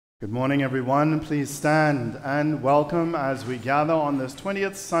Good morning, everyone. Please stand and welcome as we gather on this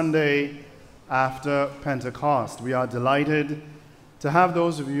 20th Sunday after Pentecost. We are delighted to have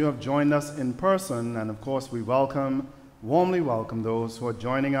those of you who have joined us in person, and of course we warmly welcome those who are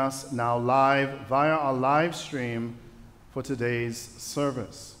joining us now live via our live stream for today's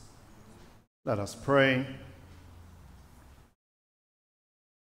service. Let us pray.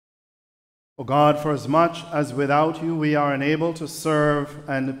 O God, for as much as without you we are unable to serve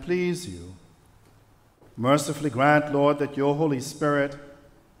and please you, mercifully grant, Lord, that your Holy Spirit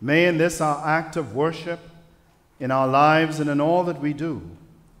may in this our act of worship, in our lives and in all that we do,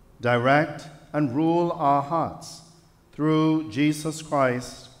 direct and rule our hearts through Jesus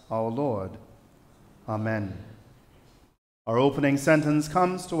Christ our Lord. Amen. Our opening sentence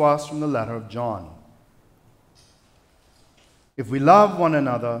comes to us from the letter of John. If we love one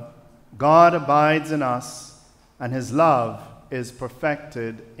another, God abides in us, and his love is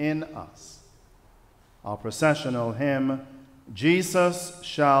perfected in us. Our processional hymn, Jesus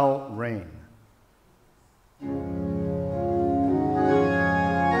Shall Reign.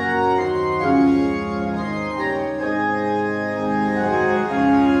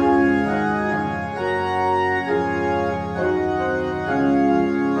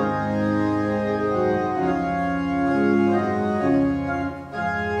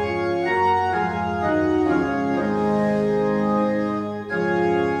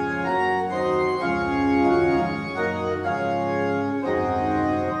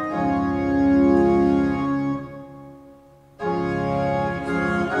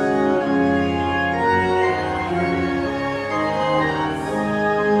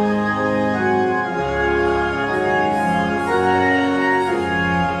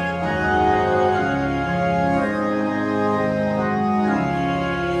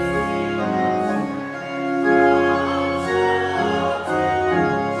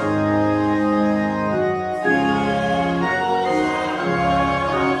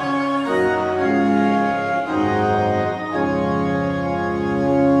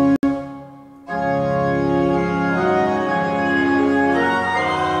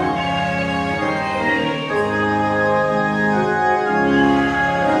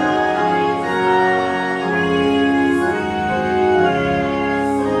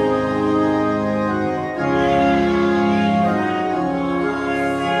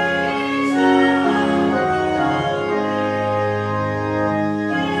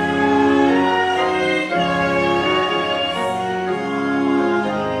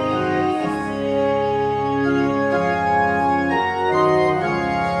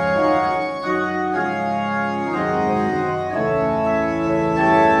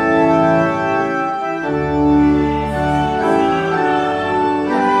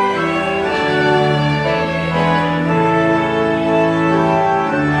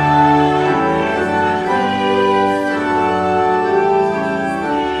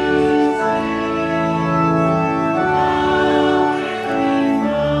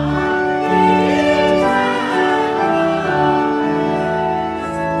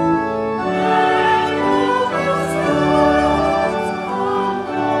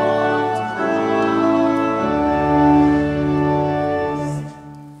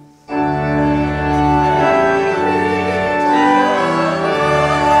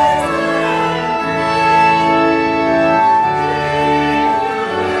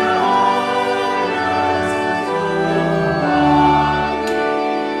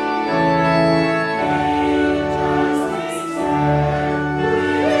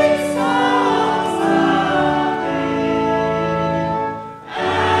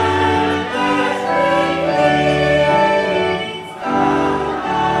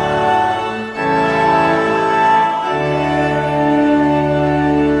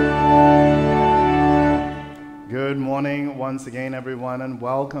 Once again, everyone, and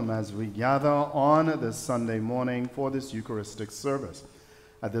welcome as we gather on this Sunday morning for this Eucharistic service.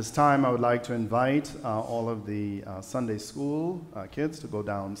 At this time, I would like to invite all of the Sunday school kids to go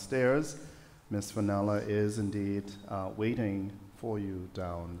downstairs. Miss Vanella is indeed waiting for you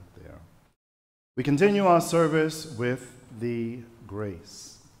down there. We continue our service with the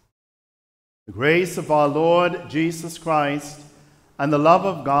grace. The grace of our Lord Jesus Christ and the love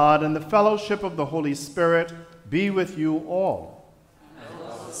of God and the fellowship of the Holy Spirit be with you all. And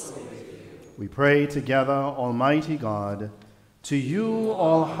also with you. We pray together, Almighty God, to you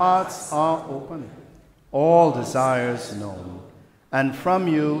all hearts are open, all desires known, and from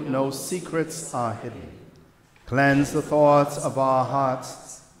you no secrets are hidden. Cleanse the thoughts of our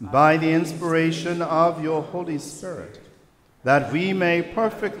hearts by the inspiration of your Holy Spirit, that we may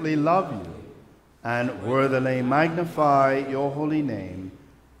perfectly love you and worthily magnify your holy name,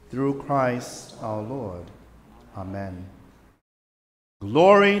 through Christ our Lord. Amen.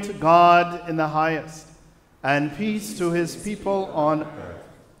 Glory to God in the highest, and peace to his people on earth.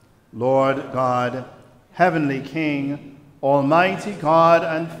 Lord God, heavenly King, almighty God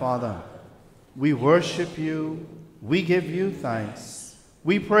and Father, we worship you, we give you thanks,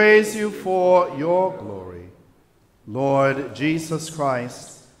 we praise you for your glory. Lord Jesus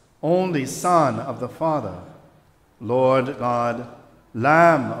Christ, only Son of the Father, Lord God,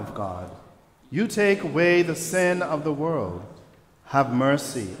 Lamb of God, you take away the sin of the world. Have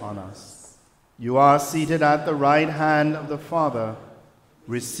mercy on us. You are seated at the right hand of the Father.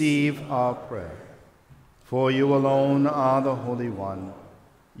 Receive our prayer. For you alone are the Holy One.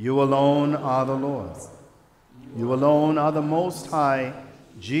 You alone are the Lord. You alone are the Most High,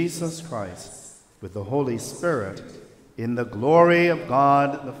 Jesus Christ, with the Holy Spirit, in the glory of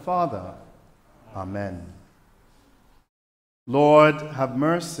God the Father. Amen. Lord, have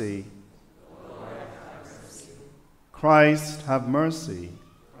mercy. Lord, have mercy. Christ, have mercy.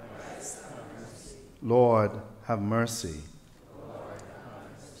 Christ, have mercy. Lord, have mercy. Lord,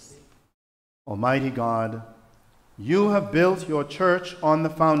 have mercy. Almighty God, you have built your church on the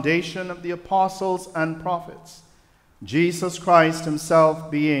foundation of the apostles and prophets, Jesus Christ himself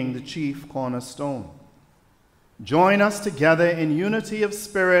being the chief cornerstone. Join us together in unity of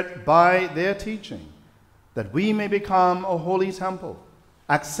spirit by their teaching, that we may become a holy temple,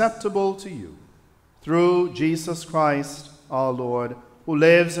 acceptable to you, through Jesus Christ our Lord, who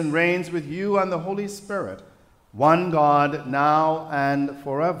lives and reigns with you and the Holy Spirit, one God, now and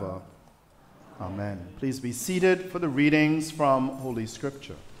forever. Amen. Please be seated for the readings from Holy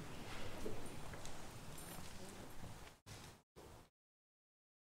Scripture.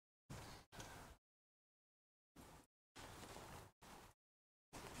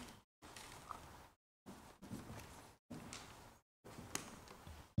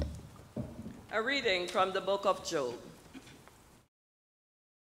 A reading from the book of Job.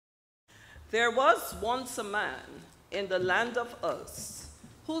 There was once a man in the land of Uz,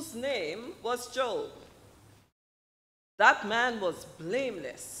 whose name was Job. That man was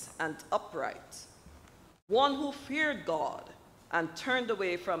blameless and upright, one who feared God and turned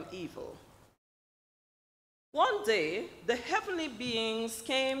away from evil. One day, the heavenly beings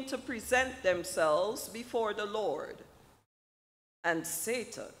came to present themselves before the Lord, and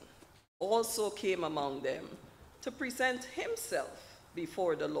Satan also came among them to present himself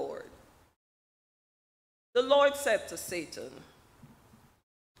before the Lord. The Lord said to Satan,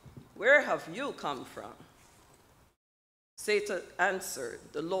 "Where have you come from?" Satan answered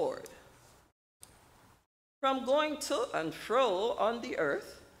the Lord, "From going to and fro on the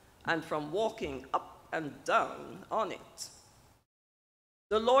earth, and from walking up and down on it."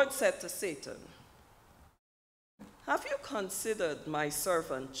 The Lord said to Satan, "Have you considered my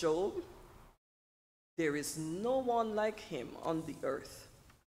servant Job? There is no one like him on the earth,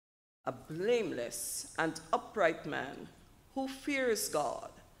 a blameless and upright man who fears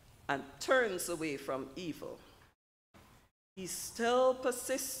God and turns away from evil. He still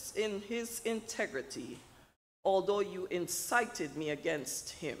persists in his integrity, although you incited me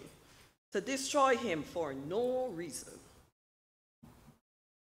against him to destroy him for no reason."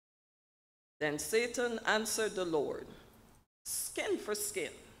 Then Satan answered the Lord, "Skin for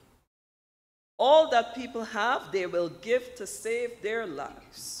skin. All that people have, they will give to save their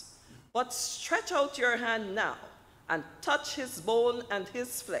lives. But stretch out your hand now and touch his bone and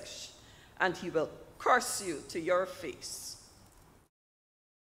his flesh, and he will curse you to your face."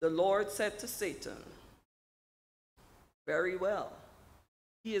 The Lord said to Satan, "Very well,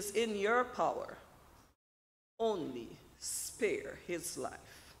 he is in your power. Only spare his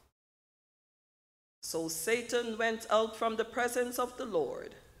life." So Satan went out from the presence of the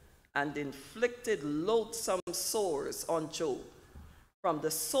Lord and inflicted loathsome sores on Job, from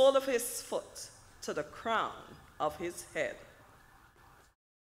the sole of his foot to the crown of his head.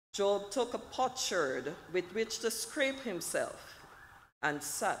 Job took a potsherd with which to scrape himself and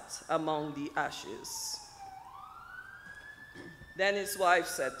sat among the ashes. Then his wife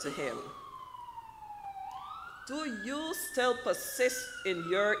said to him, "Do you still persist in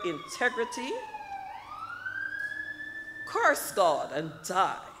your integrity? Curse God and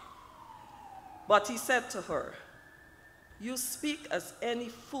die." But he said to her, "You speak as any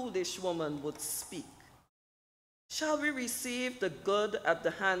foolish woman would speak. Shall we receive the good at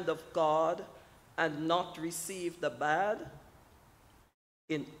the hand of God and not receive the bad?"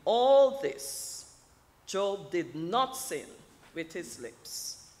 In all this, Job did not sin with his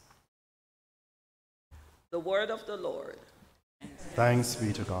lips. The word of the Lord. Thanks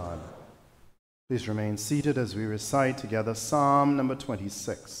be to God. Please remain seated as we recite together Psalm number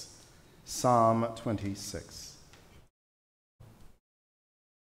 26. Psalm 26.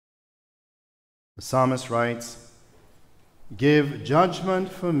 The psalmist writes, "Give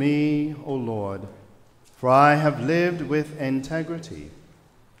judgment for me, O Lord, for I have lived with integrity.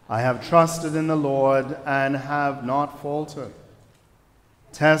 I have trusted in the Lord and have not faltered.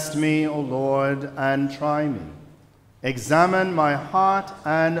 Test me, O Lord, and try me. Examine my heart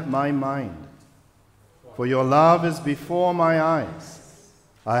and my mind. For your love is before my eyes.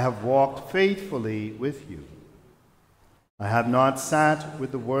 I have walked faithfully with you. I have not sat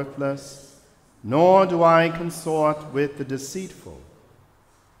with the worthless, nor do I consort with the deceitful.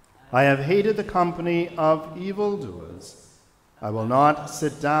 I have hated the company of evildoers. I will not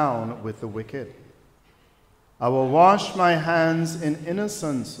sit down with the wicked. I will wash my hands in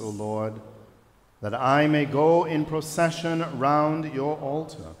innocence, O Lord, that I may go in procession round your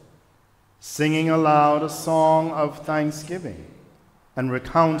altar, singing aloud a song of thanksgiving and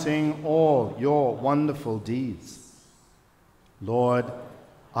recounting all your wonderful deeds. Lord,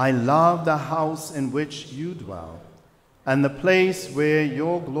 I love the house in which you dwell and the place where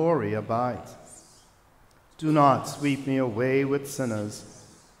your glory abides. Do not sweep me away with sinners,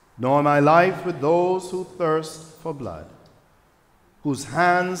 nor my life with those who thirst for blood, whose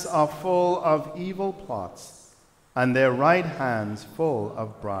hands are full of evil plots and their right hands full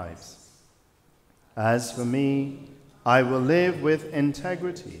of bribes. As for me, I will live with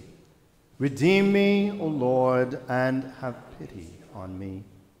integrity. Redeem me, O Lord, and have pity on me.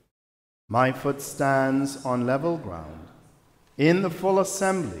 My foot stands on level ground. In the full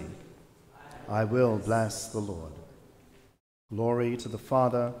assembly, I will bless the Lord. Glory to the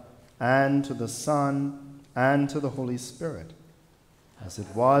Father, and to the Son, and to the Holy Spirit, as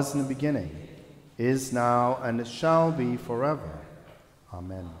it was in the beginning, is now, and shall be forever.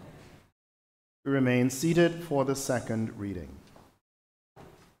 Amen. We remain seated for the second reading.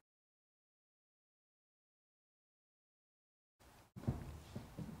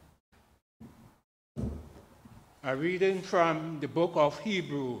 A reading from the book of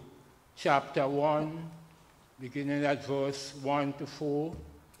Hebrews, chapter 1, beginning at verse 1 to 4,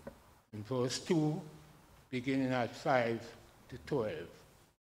 and verse 2, beginning at 5 to 12.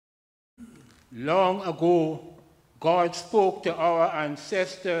 Long ago, God spoke to our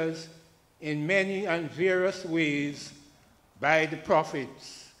ancestors in many and various ways by the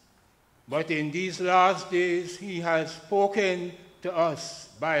prophets. But in these last days he has spoken to us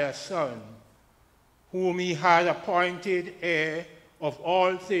by a Son, whom he had appointed heir of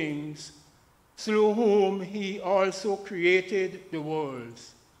all things, through whom he also created the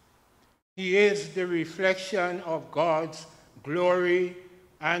worlds. He is the reflection of God's glory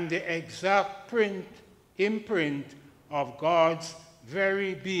and the exact imprint of God's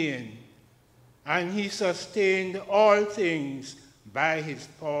very being, and he sustained all things by his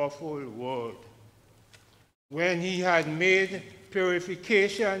powerful word. When he had made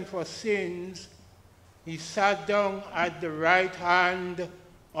purification for sins, he sat down at the right hand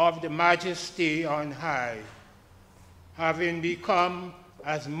of the Majesty on high, having become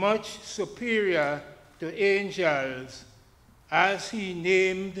as much superior to angels as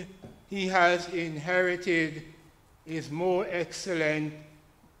he has inherited is more excellent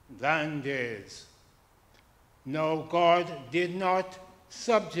than theirs. Now God did not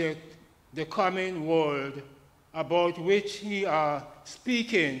subject the coming world about which he are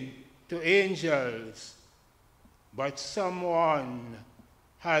speaking to angels, but someone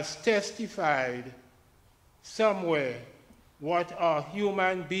has testified somewhere, what are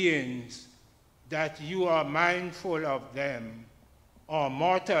human beings that you are mindful of them, or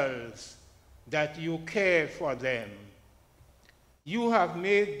mortals that you care for them? You have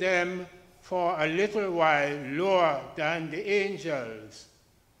made them for a little while lower than the angels.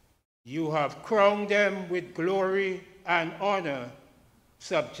 You have crowned them with glory and honor,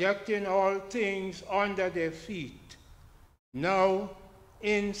 subjecting all things under their feet. Now,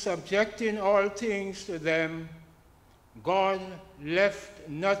 in subjecting all things to them, God left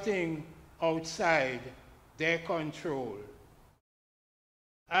nothing outside their control.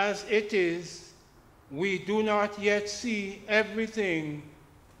 As it is, we do not yet see everything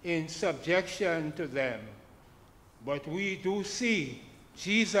in subjection to them, but we do see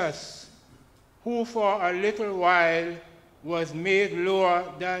Jesus, who for a little while was made lower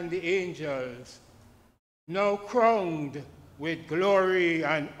than the angels, now crowned with glory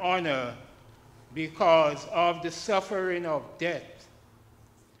and honor because of the suffering of death,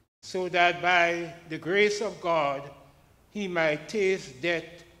 so that by the grace of God he might taste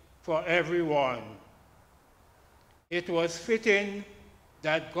death for everyone. It was fitting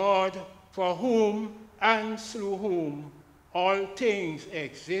that God for whom and through whom all things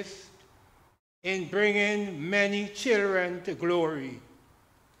exist, in bringing many children to glory,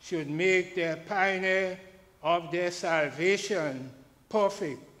 should make the pioneer of their salvation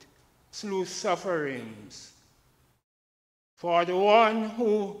perfect through sufferings. For the one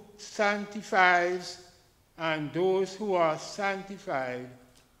who sanctifies and those who are sanctified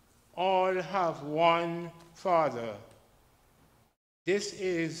all have one Father.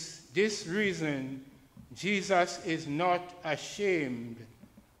 This reason Jesus is not ashamed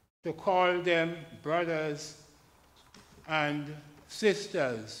to call them brothers and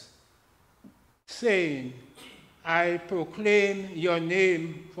sisters, saying, I proclaim your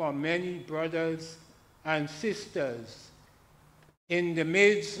name for many brothers and sisters. In the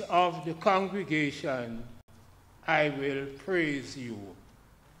midst of the congregation, I will praise you.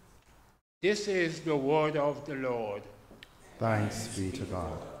 This is the word of the Lord. Thanks be to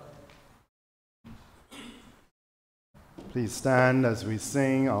God. Please stand as we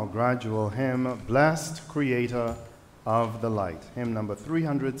sing our gradual hymn, Blessed Creator of the Light, hymn number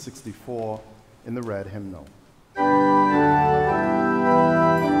 364 in the red hymnal.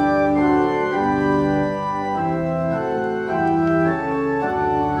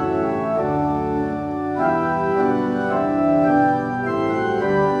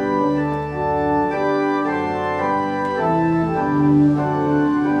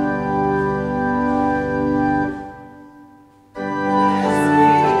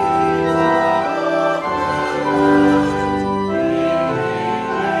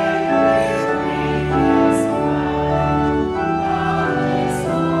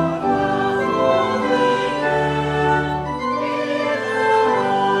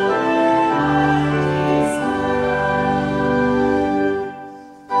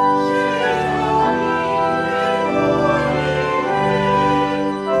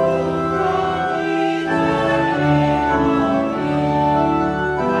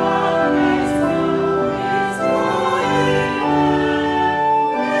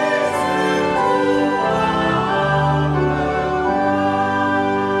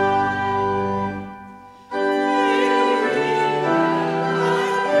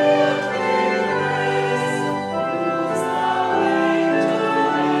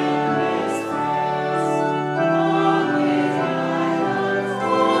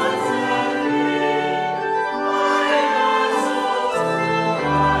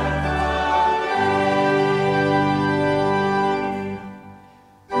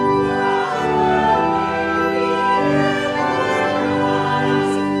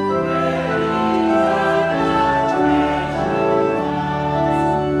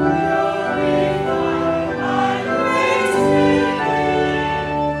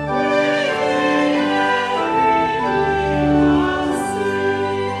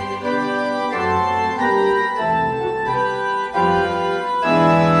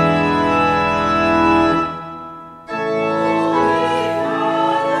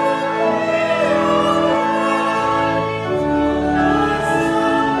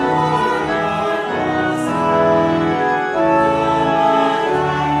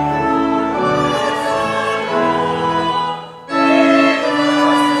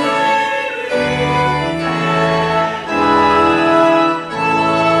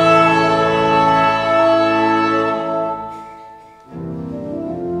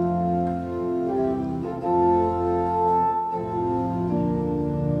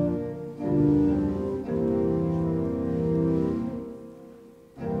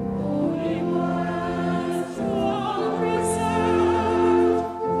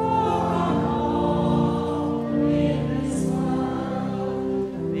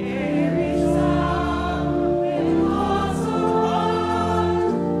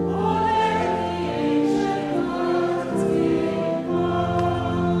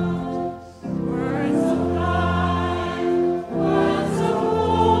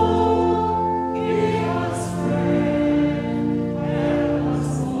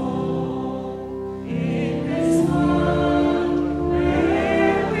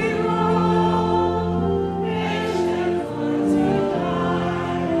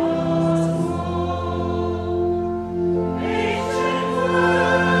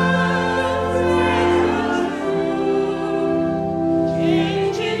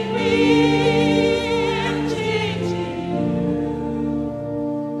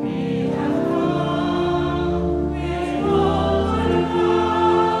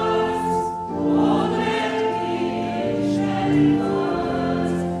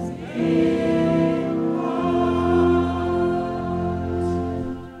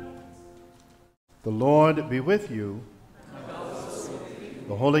 The Lord be with you.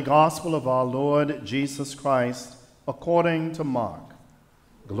 The Holy Gospel of our Lord Jesus Christ according to Mark.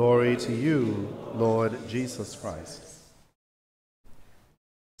 Glory to you, Lord Jesus Christ.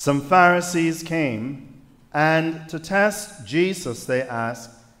 Some Pharisees came, and to test Jesus they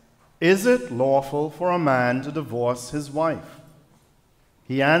asked, "Is it lawful for a man to divorce his wife?"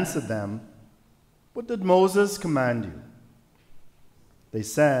 He answered them, "What did Moses command you?" They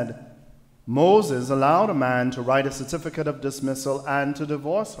said, "Moses allowed a man to write a certificate of dismissal and to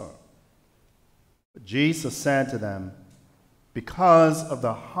divorce her." But Jesus said to them, "Because of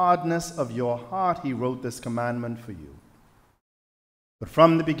the hardness of your heart, he wrote this commandment for you. But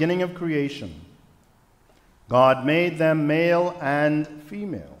from the beginning of creation, God made them male and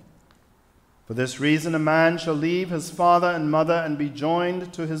female. For this reason, a man shall leave his father and mother and be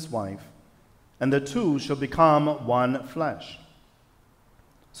joined to his wife, and the two shall become one flesh.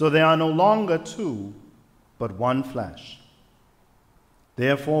 So they are no longer two, but one flesh.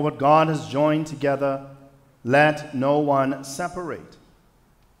 Therefore, what God has joined together, let no one separate."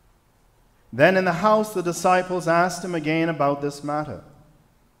 Then in the house the disciples asked him again about this matter.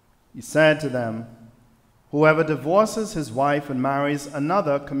 He said to them, "Whoever divorces his wife and marries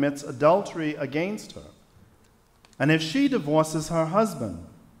another commits adultery against her. And if she divorces her husband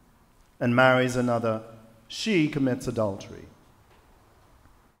and marries another, she commits adultery."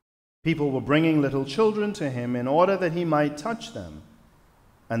 People were bringing little children to him in order that he might touch them,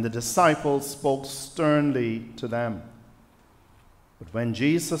 and the disciples spoke sternly to them. But when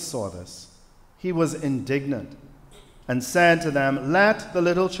Jesus saw this, he was indignant and said to them, "Let the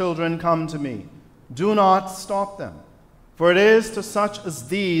little children come to me. Do not stop them, for it is to such as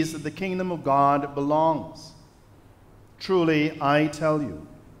these that the kingdom of God belongs. Truly, I tell you,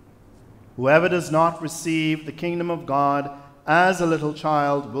 whoever does not receive the kingdom of God as a little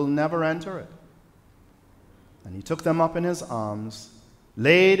child will never enter it." And he took them up in his arms,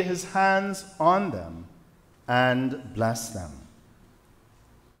 laid his hands on them, and blessed them.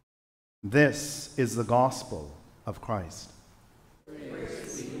 This is the gospel of Christ.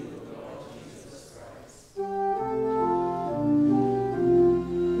 Praise to you, Lord Jesus Christ.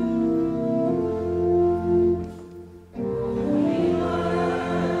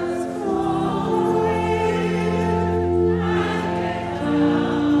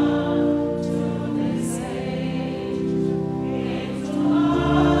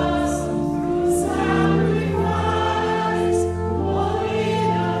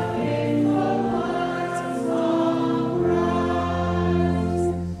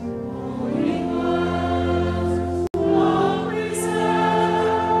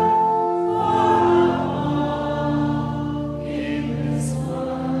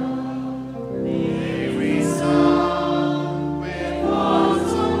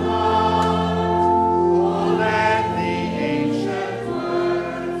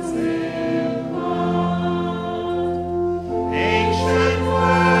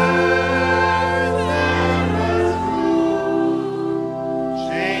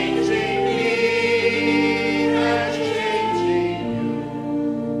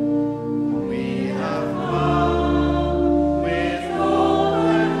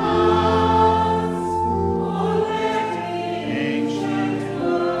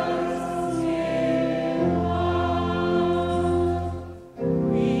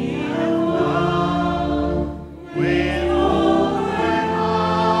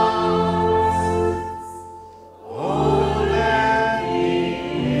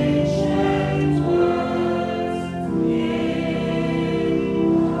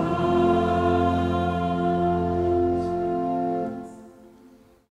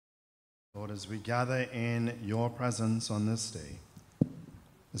 As we gather in your presence on this day,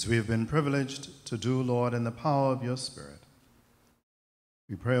 as we have been privileged to do, Lord, in the power of your Spirit,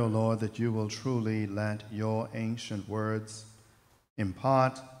 we pray, O Lord, that you will truly let your ancient words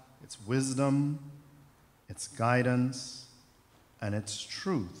impart its wisdom, its guidance, and its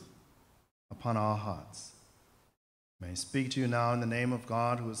truth upon our hearts. May I speak to you now in the name of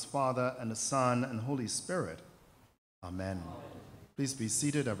God, who is Father and the Son and Holy Spirit. Amen. Please be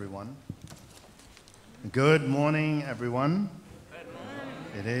seated, everyone. Good morning, everyone. Good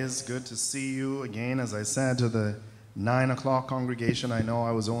morning. It is good to see you again. As I said to the 9 o'clock congregation, I know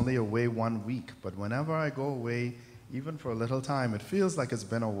I was only away 1 week, but whenever I go away, even for a little time, it feels like it's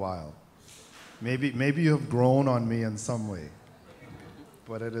been a while. Maybe you have grown on me in some way,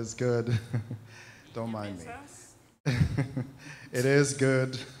 but it is good. Don't mind me. It is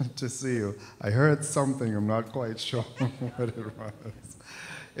good to see you. I heard something, I'm not quite sure what it was.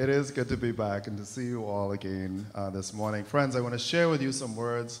 It is good to be back and to see you all again this morning. Friends, I want to share with you some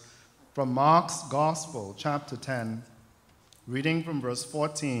words from Mark's Gospel, chapter 10, reading from verse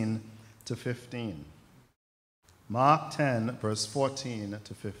 14 to 15. Mark 10, verse 14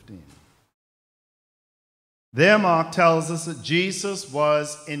 to 15. There Mark tells us that Jesus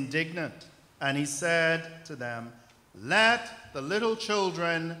was indignant, and he said to them, "Let the little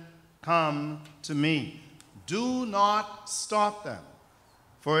children come to me. Do not stop them,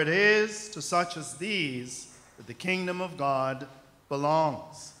 for it is to such as these that the kingdom of God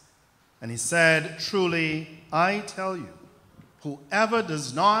belongs." And he said, "Truly, I tell you, whoever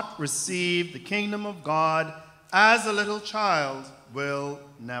does not receive the kingdom of God as a little child will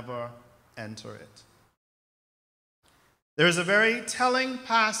never enter it." There is a very telling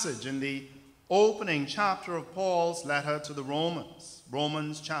passage in the opening chapter of Paul's letter to the Romans,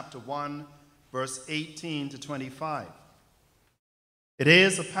 Romans chapter 1, verse 18 to 25. It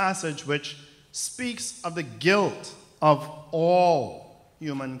is a passage which speaks of the guilt of all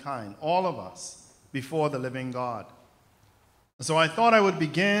humankind, all of us, before the living God. So I thought I would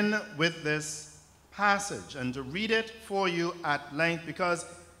begin with this passage and to read it for you at length, because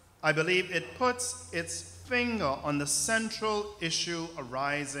I believe it puts its finger on the central issue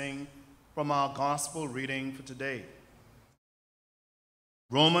arising from our gospel reading for today.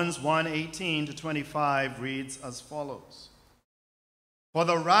 Romans 1:18 to 25 reads as follows: "For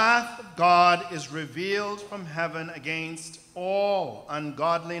the wrath of God is revealed from heaven against all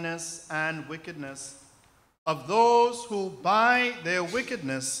ungodliness and wickedness of those who by their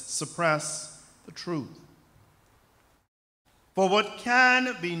wickedness suppress the truth. For what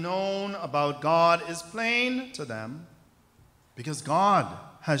can be known about God is plain to them, because God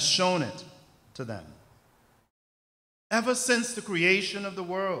has shown it to them. Ever since the creation of the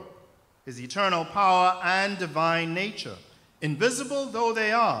world, his eternal power and divine nature, invisible though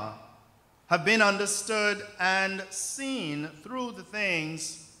they are, have been understood and seen through the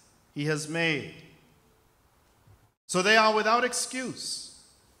things he has made. So they are without excuse.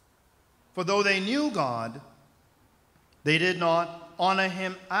 For though they knew God, they did not honor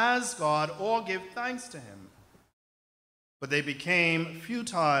him as God or give thanks to him, but they became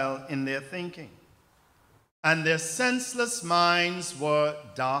futile in their thinking, and their senseless minds were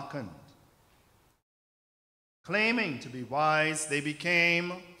darkened. Claiming to be wise, they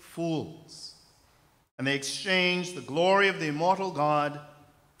became fools, and they exchanged the glory of the immortal God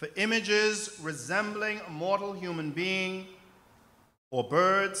for images resembling a mortal human being, or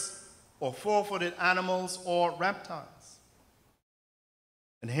birds, or four-footed animals, or reptiles.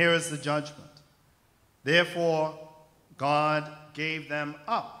 And here is the judgment. Therefore, God gave them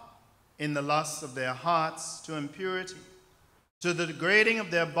up in the lusts of their hearts to impurity, to the degrading of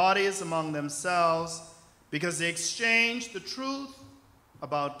their bodies among themselves, because they exchanged the truth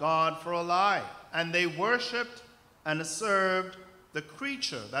about God for a lie, and they worshipped and served the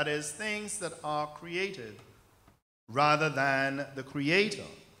creature, that is, things that are created, rather than the Creator,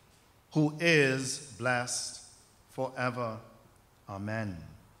 who is blessed forever. Amen.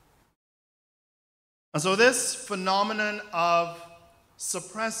 And so this phenomenon of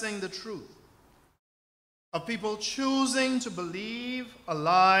suppressing the truth, of people choosing to believe a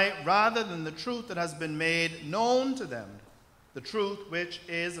lie rather than the truth that has been made known to them, the truth which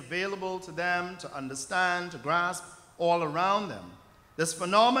is available to them to understand, to grasp all around them, this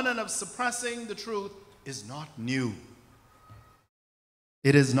phenomenon of suppressing the truth is not new.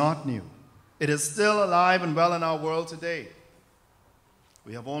 It is not new. It is still alive and well in our world today.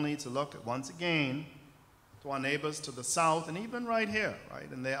 We have only to look at, once again, to our neighbors to the south, and even right here,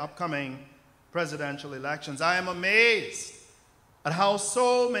 right, in the upcoming presidential elections. I am amazed at how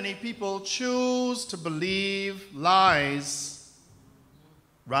so many people choose to believe lies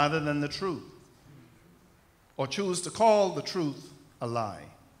rather than the truth, or choose to call the truth a lie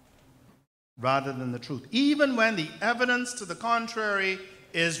rather than the truth, even when the evidence to the contrary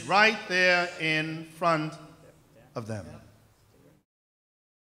is right there in front of them.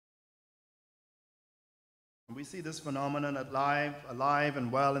 We see this phenomenon alive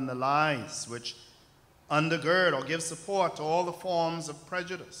and well in the lies which undergird or give support to all the forms of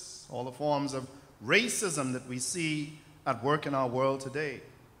prejudice, all the forms of racism that we see at work in our world today.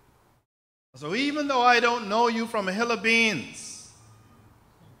 So even though I don't know you from a hill of beans,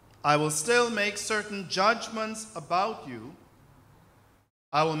 I will still make certain judgments about you.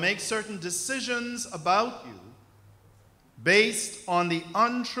 I will make certain decisions about you based on the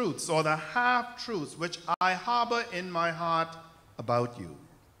untruths or the half-truths which I harbor in my heart about you.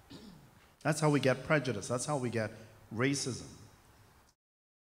 That's how we get prejudice. That's how we get racism.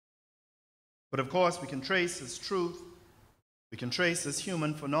 But of course, we can trace this truth, we can trace this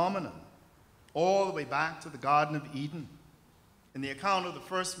human phenomenon all the way back to the Garden of Eden, in the account of the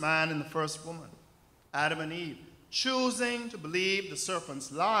first man and the first woman, Adam and Eve. choosing to believe the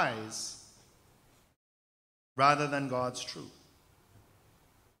serpent's lies rather than God's truth.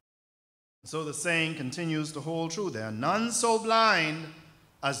 So the saying continues to hold true. There are none so blind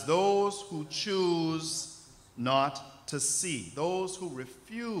as those who choose not to see, those who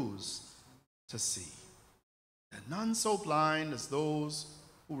refuse to see. There are none so blind as those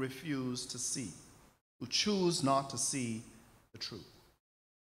who refuse to see, who choose not to see the truth.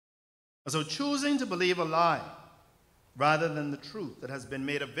 So choosing to believe a lie rather than the truth that has been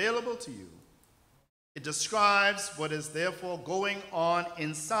made available to you, it describes what is therefore going on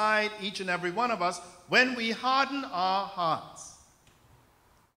inside each and every one of us when we harden our hearts.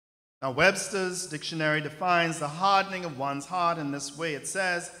 Now, Webster's dictionary defines the hardening of one's heart in this way. It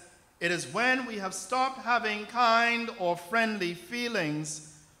says, it is when we have stopped having kind or friendly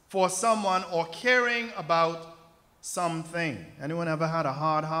feelings for someone or caring about something. Anyone ever had a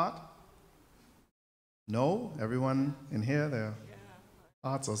hard heart? No? Everyone in here, their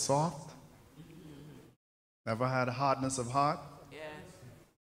hearts are soft? Ever had a hardness of heart? Yes.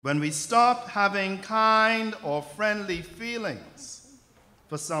 When we stop having kind or friendly feelings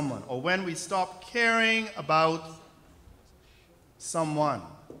for someone, or when we stop caring about someone.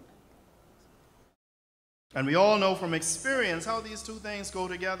 And we all know from experience how these two things go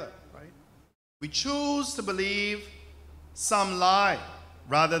together, right? We choose to believe some lie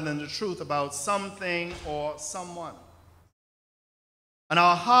rather than the truth about something or someone. And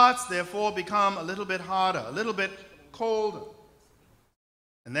our hearts, therefore, become a little bit harder, a little bit colder.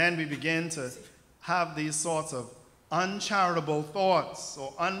 And then we begin to have these sorts of uncharitable thoughts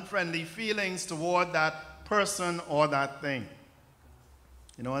or unfriendly feelings toward that person or that thing.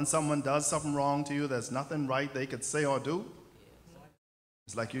 You know, when someone does something wrong to you, there's nothing right they could say or do.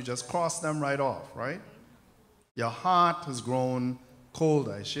 It's like you just cross them right off, right? Your heart has grown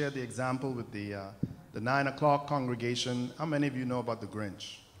colder. I shared the example with the 9 o'clock congregation. How many of you know about the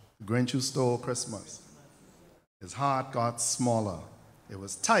Grinch? The Grinch who stole Christmas. His heart got smaller. It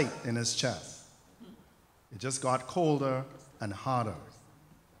was tight in his chest. It just got colder and harder.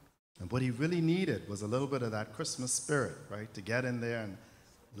 And what he really needed was a little bit of that Christmas spirit, right? To get in there and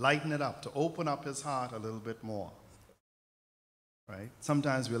lighten it up, to open up his heart a little bit more, right?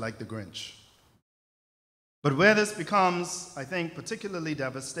 Sometimes we're like the Grinch. But where this becomes, I think, particularly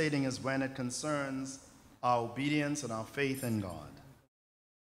devastating is when it concerns our obedience and our faith in God.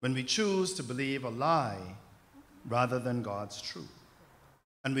 When we choose to believe a lie rather than God's truth.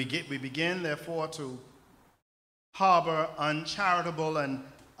 And we begin, therefore, to harbor uncharitable and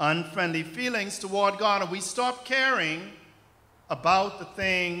unfriendly feelings toward God, and we stop caring about the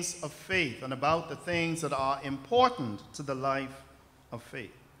things of faith and about the things that are important to the life of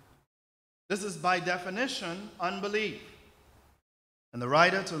faith. This is by definition unbelief. And the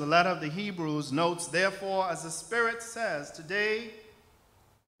writer to the letter of the Hebrews notes, therefore, as the Spirit says, today,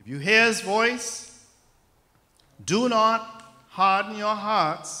 if you hear his voice, do not harden your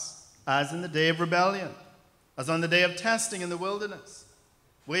hearts as in the day of rebellion, as on the day of testing in the wilderness,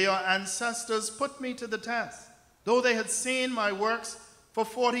 where your ancestors put me to the test, though they had seen my works for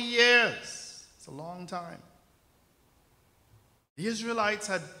 40 years. It's a long time. The Israelites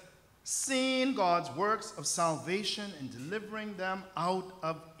had seen God's works of salvation in delivering them out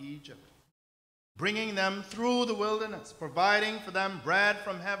of Egypt, bringing them through the wilderness, providing for them bread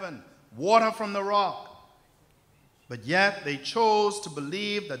from heaven, water from the rock. But yet they chose to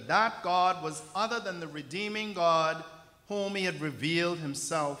believe that that God was other than the redeeming God whom he had revealed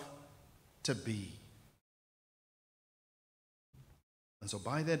himself to be. And so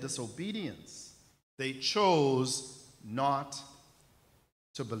by their disobedience, they chose not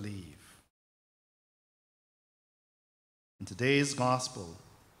to believe. In today's gospel,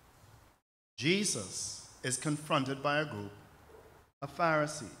 Jesus is confronted by a group of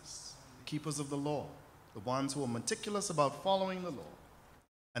Pharisees, the keepers of the law, the ones who were meticulous about following the law.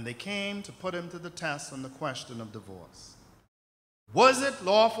 And they came to put him to the test on the question of divorce. Was it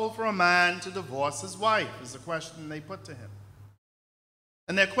lawful for a man to divorce his wife, is the question they put to him.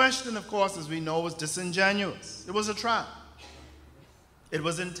 And their question, of course, as we know, was disingenuous. It was a trap. It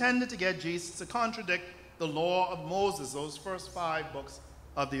was intended to get Jesus to contradict the law of Moses, those first 5 books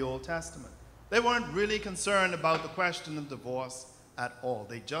of the Old Testament. They weren't really concerned about the question of divorce at all.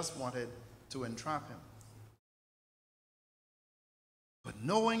 They just wanted to entrap him. But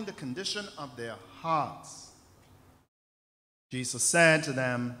knowing the condition of their hearts, Jesus said to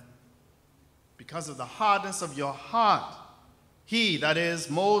them, because of the hardness of your heart, he, that is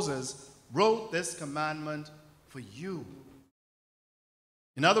Moses, wrote this commandment for you.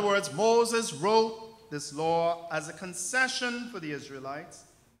 In other words, Moses wrote this law as a concession for the Israelites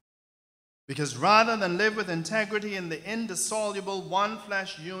Because rather than live with integrity in the indissoluble one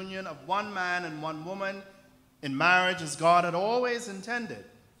flesh union of one man and one woman in marriage as God had always intended,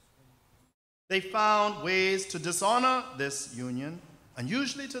 they found ways to dishonor this union, and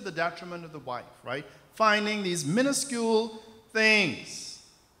usually to the detriment of the wife, right? Finding these minuscule things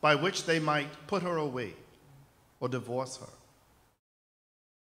by which they might put her away or divorce her.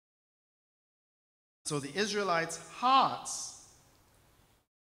 So the Israelites' hearts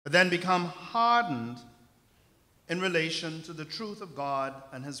then become hardened in relation to the truth of God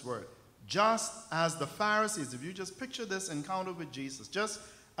and his word. Just as the Pharisees, if you just picture this encounter with Jesus, just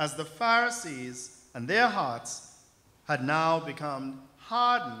as the Pharisees and their hearts had now become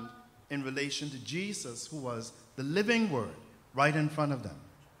hardened in relation to Jesus, who was the living word right in front of them.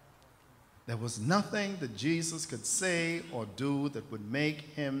 There was nothing that Jesus could say or do that would make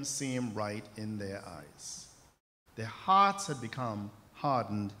him seem right in their eyes. Their hearts had become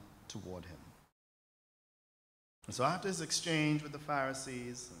hardened toward him. And so after his exchange with the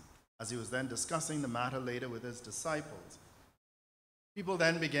Pharisees, as he was then discussing the matter later with his disciples, people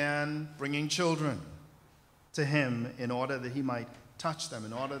then began bringing children to him in order that he might touch them,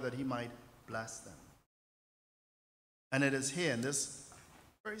 in order that he might bless them. And it is here in this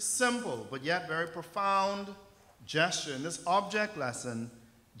very simple but yet very profound gesture, in this object lesson,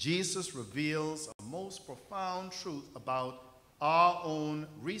 Jesus reveals a most profound truth about our own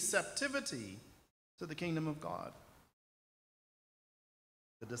receptivity to the kingdom of God.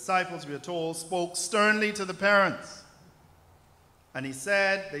 The disciples, we are told, spoke sternly to the parents. And they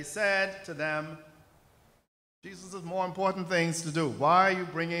said to them, Jesus has more important things to do. Why are you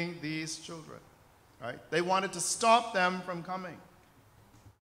bringing these children? Right? They wanted to stop them from coming.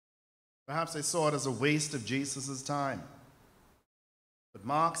 Perhaps they saw it as a waste of Jesus' time. But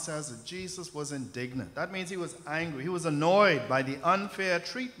Mark says that Jesus was indignant. That means he was angry. He was annoyed by the unfair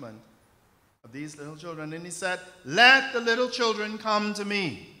treatment of these little children. And he said, let the little children come to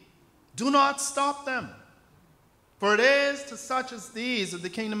me. Do not stop them. For it is to such as these that the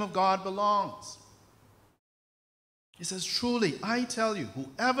kingdom of God belongs. He says, truly, I tell you,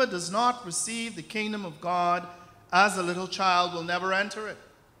 whoever does not receive the kingdom of God as a little child will never enter it.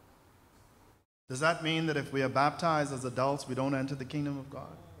 Does that mean that if we are baptized as adults, we don't enter the kingdom of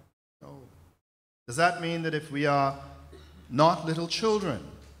God? No. Does that mean that if we are not little children,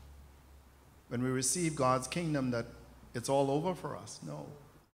 when we receive God's kingdom, that it's all over for us? No.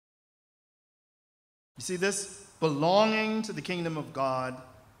 You see, this belonging to the kingdom of God,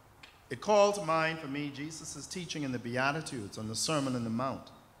 it called to mind for me Jesus' teaching in the Beatitudes on the Sermon on the Mount,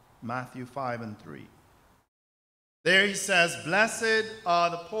 Matthew 5 and 3. There he says, blessed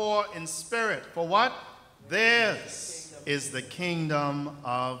are the poor in spirit, for what? Theirs is the kingdom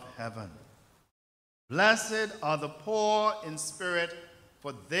of heaven. Blessed are the poor in spirit,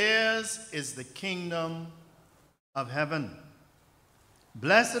 for theirs is the kingdom of heaven.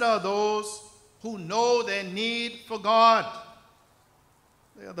 Blessed are those who know their need for God.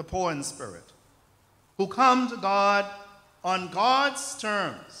 They are the poor in spirit, who come to God on God's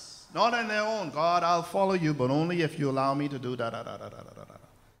terms. Not on their own. God, I'll follow you, but only if you allow me to do da-da-da-da-da-da-da.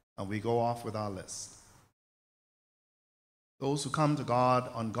 And we go off with our list. Those who come to God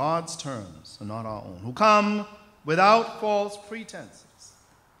on God's terms and not our own. Who come without false pretenses,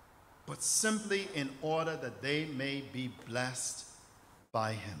 but simply in order that they may be blessed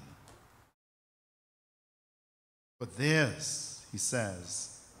by him. But theirs, he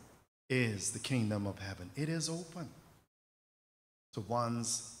says, is the kingdom of heaven. It is open to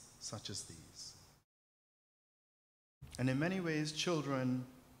ones such as these. And in many ways, children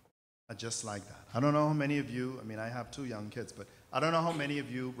are just like that. I don't know how many of you, I mean, I have 2 young kids, but I don't know how many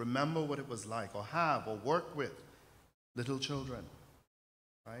of you remember what it was like, or have, or work with little children,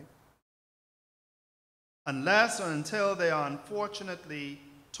 right? Unless or until they are unfortunately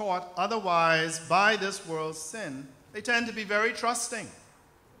taught otherwise by this world's sin, they tend to be very trusting,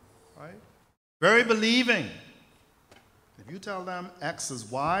 right? Very believing. If you tell them X is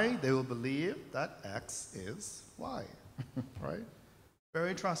Y, they will believe that X is Y, right?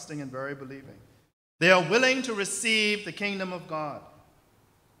 Very trusting and very believing. They are willing to receive the kingdom of God.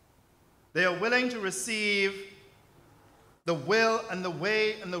 They are willing to receive the will and the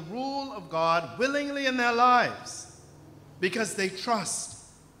way and the rule of God willingly in their lives because they trust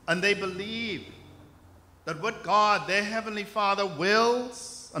and they believe that what God, their Heavenly Father,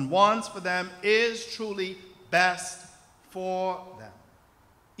 wills and wants for them is truly best for them.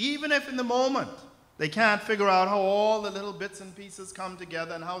 Even if in the moment they can't figure out how all the little bits and pieces come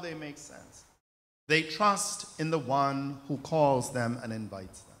together and how they make sense, they trust in the one who calls them and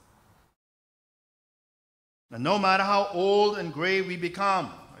invites them. And no matter how old and gray we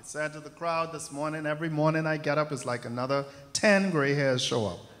become, I said to the crowd this morning, every morning I get up, it's like another 10 gray hairs show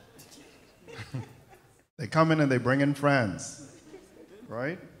up. They come in and they bring in friends,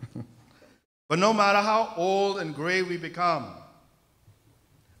 right? But no matter how old and gray we become,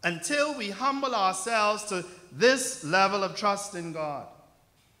 until we humble ourselves to this level of trust in God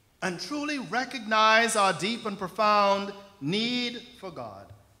and truly recognize our deep and profound need for God,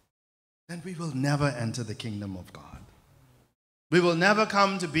 then we will never enter the kingdom of God. We will never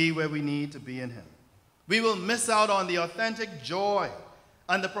come to be where we need to be in Him. We will miss out on the authentic joy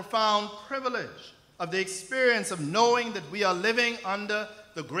and the profound privilege of the experience of knowing that we are living under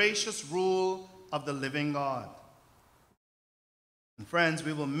the gracious rule of the living God. And friends,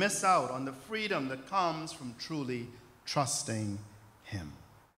 we will miss out on the freedom that comes from truly trusting Him.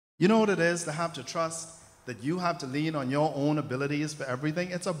 You know what it is to have to trust that you have to lean on your own abilities for everything?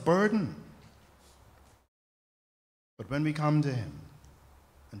 It's a burden. But when we come to Him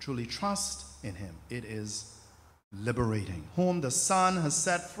and truly trust in Him, it is liberating. Whom the Son has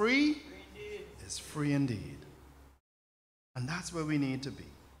set free is free indeed. And that's where we need to be.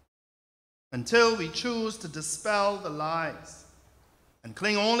 Until we choose to dispel the lies and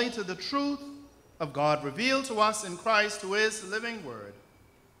cling only to the truth of God revealed to us in Christ, who is the living Word,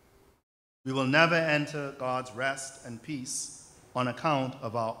 we will never enter God's rest and peace on account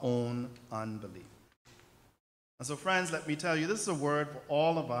of our own unbelief. And so, friends, let me tell you, this is a word for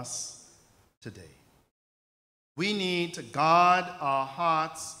all of us today. We need to guard our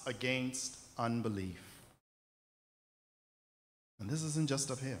hearts against unbelief. And this isn't just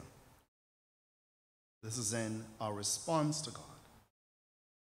up here. This is in our response to God.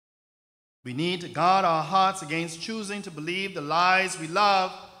 We need to guard our hearts against choosing to believe the lies we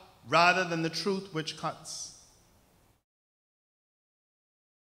love rather than the truth which cuts.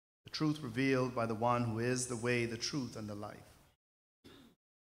 The truth revealed by the one who is the way, the truth, and the life.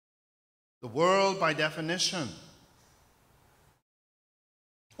 The world, by definition,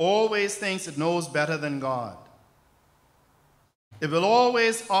 always thinks it knows better than God. It will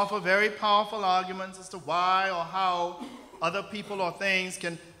always offer very powerful arguments as to why or how other people or things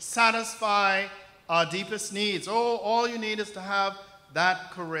can satisfy our deepest needs. Oh, all you need is to have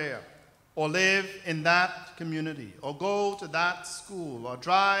that career, or live in that community, or go to that school, or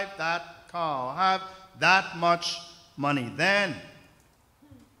drive that car, or have that much money. Then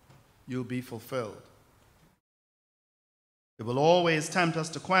you'll be fulfilled. It will always tempt us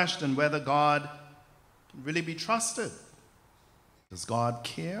to question whether God can really be trusted. Does God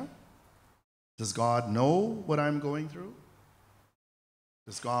care? Does God know what I'm going through?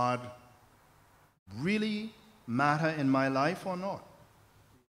 Does God really matter in my life or not?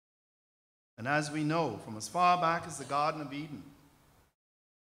 And as we know, from as far back as the Garden of Eden,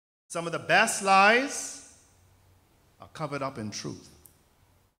 some of the best lies are covered up in truth.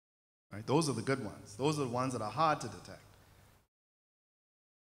 Right? Those are the good ones. Those are the ones that are hard to detect.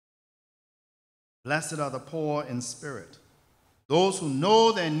 Blessed are the poor in spirit, those who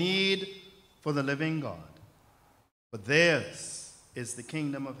know their need for the living God, for theirs is the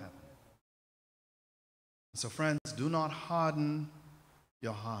kingdom of heaven. So friends, do not harden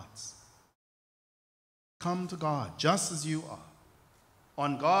your hearts. Come to God just as you are,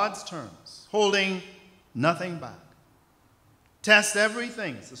 on God's terms, holding nothing back. Test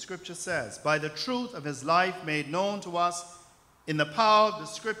everything, as the scripture says, by the truth of his life made known to us in the power of the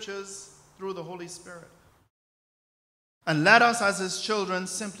scriptures through the Holy Spirit. And let us as his children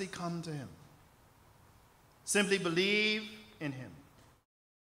simply come to him. Simply believe in him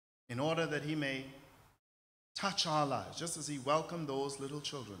in order that he may touch our lives, just as he welcomed those little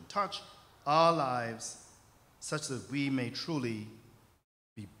children. Touch our lives such that we may truly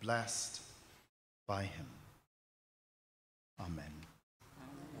be blessed by him. Amen.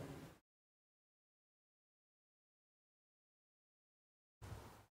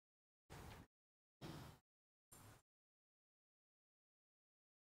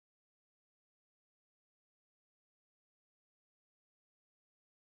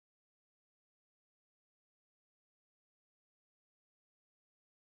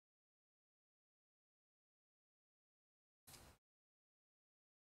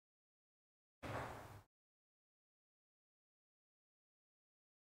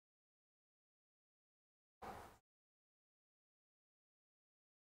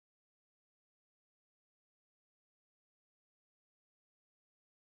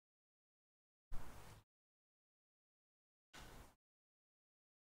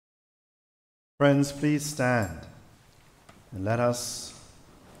 Friends, please stand and let us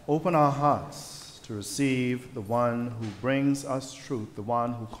open our hearts to receive the one who brings us truth, the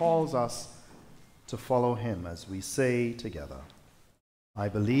one who calls us to follow him as we say together, I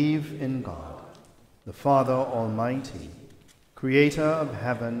believe in God, the Father Almighty, creator of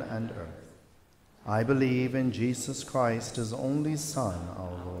heaven and earth. I believe in Jesus Christ, his only Son,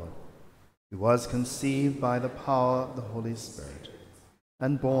 our Lord. He was conceived by the power of the Holy Spirit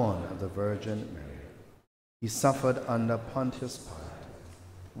and born of the Virgin Mary. He suffered under Pontius Pilate,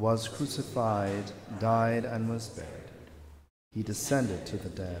 was crucified, died, and was buried. He descended to the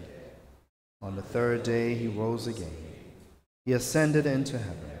dead. On the third day he rose again. He ascended into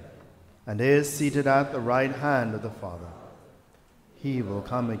heaven and is seated at the right hand of the Father. He will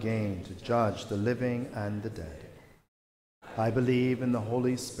come again to judge the living and the dead. I believe in the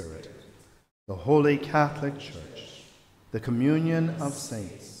Holy Spirit, the Holy Catholic Church, the communion of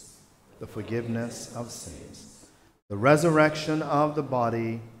saints, the forgiveness of sins, the resurrection of the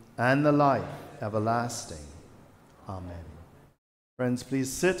body, and the life everlasting. Amen. Friends,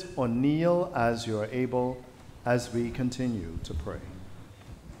 please sit or kneel as you are able as we continue to pray.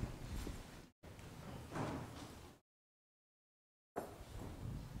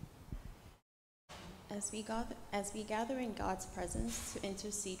 As we gather in God's presence to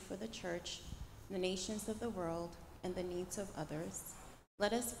intercede for the church, the nations of the world, and the needs of others,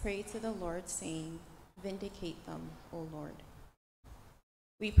 let us pray to the Lord, saying, "Vindicate them, O Lord."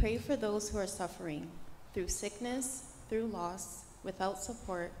 We pray for those who are suffering through sickness, through loss, without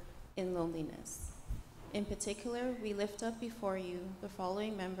support, in loneliness. In particular, we lift up before you the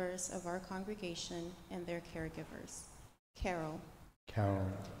following members of our congregation and their caregivers: Carol,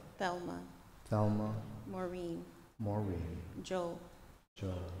 Thelma, Maureen, Joe,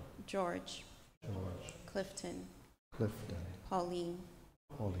 George, Clifton, Pauline,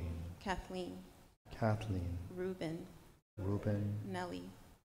 Kathleen, Reuben, Nellie,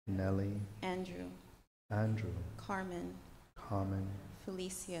 Andrew, Carmen,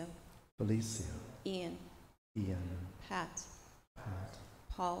 Felicia, Ian, Pat,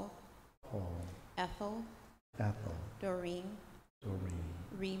 Paul, Ethel, Doreen,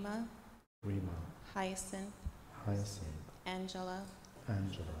 Rima, Hyacinth, Angela,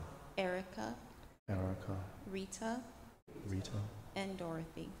 Erica, Rita, and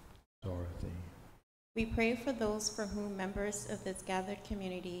Dorothy. We pray for those for whom members of this gathered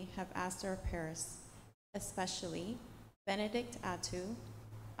community have asked our prayers, especially Benedict Atu,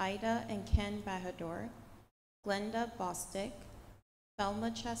 Ida and Ken Bahador, Glenda Bostick,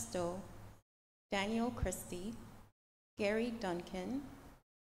 Thelma Chasteau, Daniel Christie, Gary Duncan,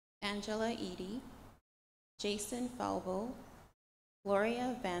 Angela Eady, Jason Falbo,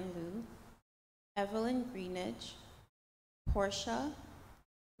 Gloria Van Loo, Evelyn Greenidge, Portia,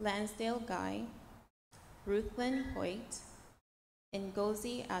 Lansdale Guy, Ruthlyn Hoyt,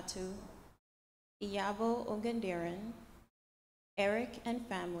 Ngozi Atu, Iyabo Ogundiran, Eric and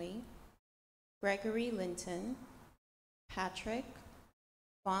family, Gregory Linton, Patrick,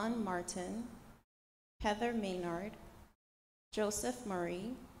 Vaughn Martin, Heather Maynard, Joseph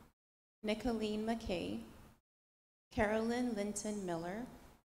Murray, Nicolene McKay, Carolyn Linton Miller,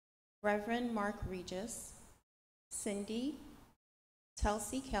 Reverend Mark Regis, Cindy,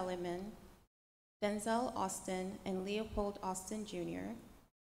 Telsey Kellerman, Denzel Austin and Leopold Austin Jr.,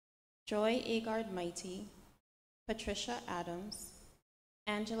 Joy Agard Mighty, Patricia Adams,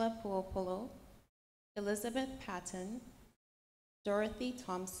 Angela Puopolo, Elizabeth Patton, Dorothy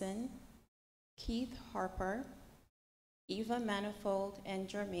Thompson, Keith Harper, Eva Manifold and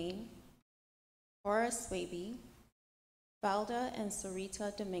Jermaine, Horace Swaby, Valda and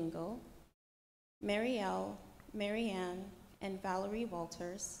Sarita Domingo, Marielle, Marianne, and Valerie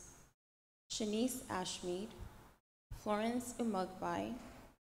Walters, Shanice Ashmead, Florence Umugbai,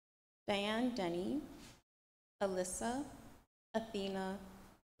 Diane Denny, Alyssa, Athena,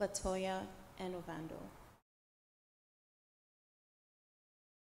 Latoya, and Ovando.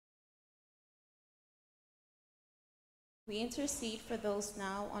 We intercede for those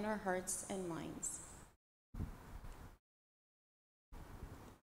now on our hearts and minds.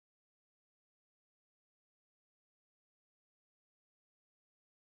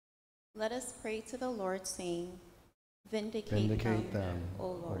 Let us pray to the Lord, saying, Vindicate them, O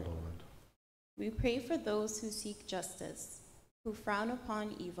Lord. We pray for those who seek justice, who frown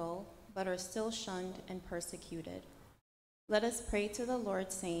upon evil, but are still shunned and persecuted. Let us pray to the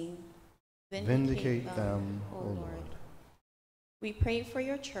Lord, saying, Vindicate them, O Lord. We pray for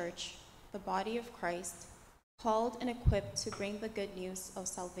your church, the body of Christ, called and equipped to bring the good news of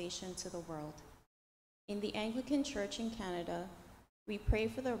salvation to the world. In the Anglican Church in Canada, we pray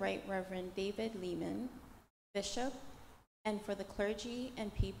for the Right Reverend David Lehman, Bishop, and for the clergy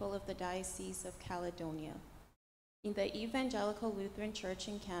and people of the Diocese of Caledonia. In the Evangelical Lutheran Church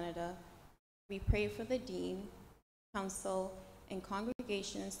in Canada, we pray for the Dean, Council, and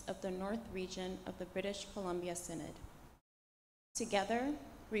congregations of the North Region of the British Columbia Synod. Together,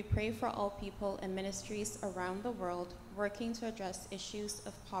 we pray for all people and ministries around the world working to address issues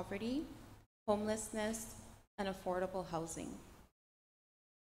of poverty, homelessness, and affordable housing.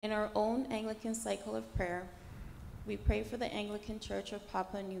 In our own Anglican cycle of prayer, we pray for the Anglican Church of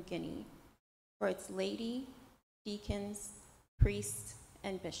Papua New Guinea, for its laity, deacons, priests,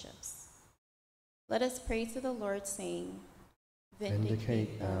 and bishops. Let us pray to the Lord, saying,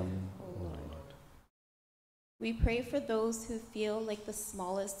 Vindicate them, O Lord. We pray for those who feel like the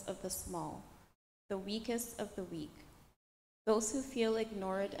smallest of the small, the weakest of the weak, those who feel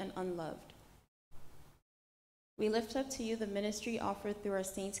ignored and unloved. We lift up to you the ministry offered through our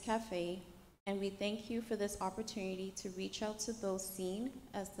Saints Cafe, and we thank you for this opportunity to reach out to those seen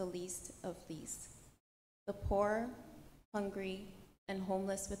as the least of these, the poor, hungry, and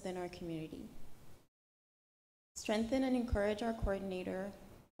homeless within our community. Strengthen and encourage our coordinator,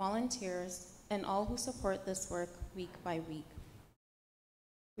 volunteers, and all who support this work week by week.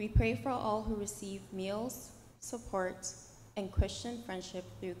 We pray for all who receive meals, support, and Christian friendship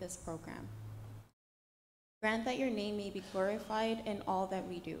through this program. Grant that your name may be glorified in all that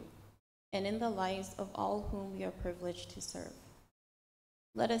we do, and in the lives of all whom we are privileged to serve.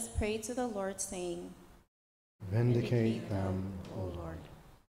 Let us pray to the Lord, saying, Vindicate them, O Lord.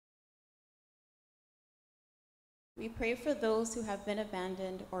 We pray for those who have been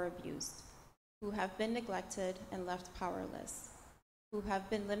abandoned or abused, who have been neglected and left powerless, who have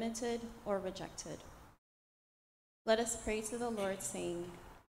been limited or rejected. Let us pray to the Lord, saying,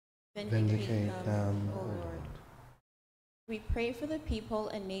 Vindicate them, O Lord. We pray for the people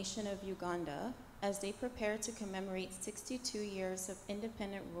and nation of Uganda as they prepare to commemorate 62 years of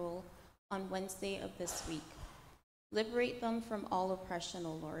independent rule on Wednesday of this week. Liberate them from all oppression,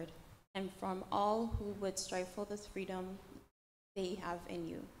 O Lord, and from all who would stifle the freedom they have in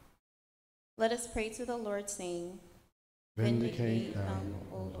you. Let us pray to the Lord, saying, Vindicate them,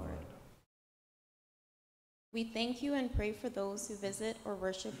 O Lord. We thank you and pray for those who visit or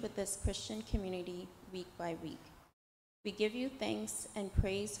worship with this Christian community week by week. We give you thanks and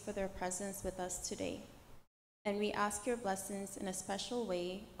praise for their presence with us today. And we ask your blessings in a special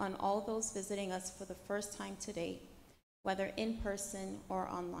way on all those visiting us for the first time today, whether in person or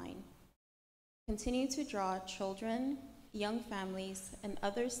online. Continue to draw children, young families, and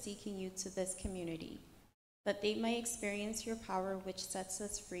others seeking you to this community, that they may experience your power which sets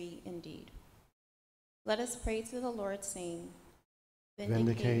us free indeed. Let us pray to the Lord, saying,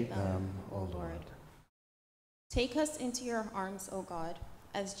 Vindicate them, O Lord. Take us into your arms, O God,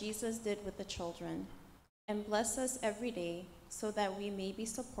 as Jesus did with the children, and bless us every day so that we may be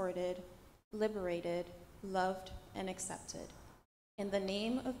supported, liberated, loved, and accepted. In the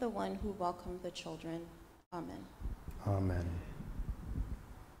name of the one who welcomed the children. Amen. Amen.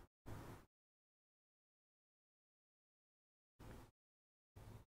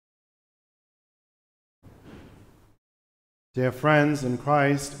 Dear friends in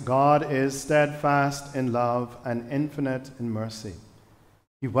Christ, God is steadfast in love and infinite in mercy.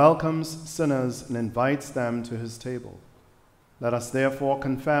 He welcomes sinners and invites them to his table. Let us therefore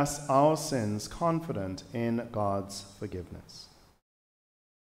confess our sins, confident in God's forgiveness.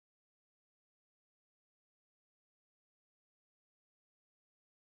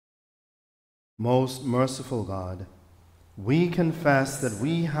 Most merciful God, we confess that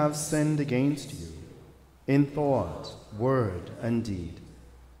we have sinned against you in thought, word, and deed,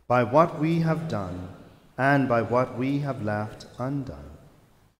 by what we have done and by what we have left undone.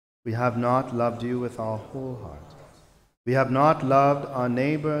 We have not loved you with our whole heart. We have not loved our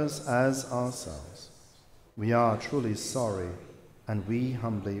neighbors as ourselves. We are truly sorry, and we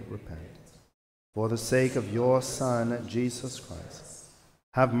humbly repent. For the sake of your Son, Jesus Christ,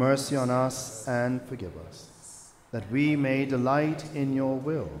 have mercy on us and forgive us, that we may delight in your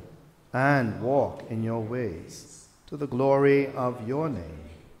will and walk in your ways, to the glory of your name.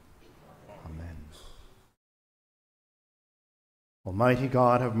 Amen. Almighty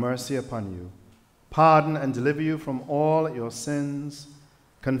God, have mercy upon you, pardon and deliver you from all your sins,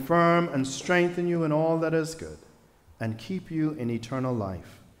 confirm and strengthen you in all that is good, and keep you in eternal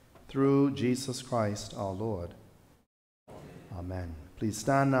life, through Jesus Christ our Lord. Amen. Please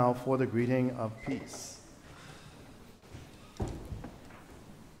stand now for the greeting of peace.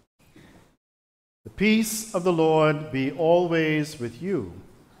 The peace of the Lord be always with you.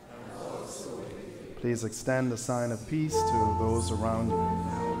 And also with you. Please extend the sign of peace to those around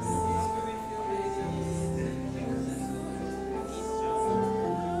you.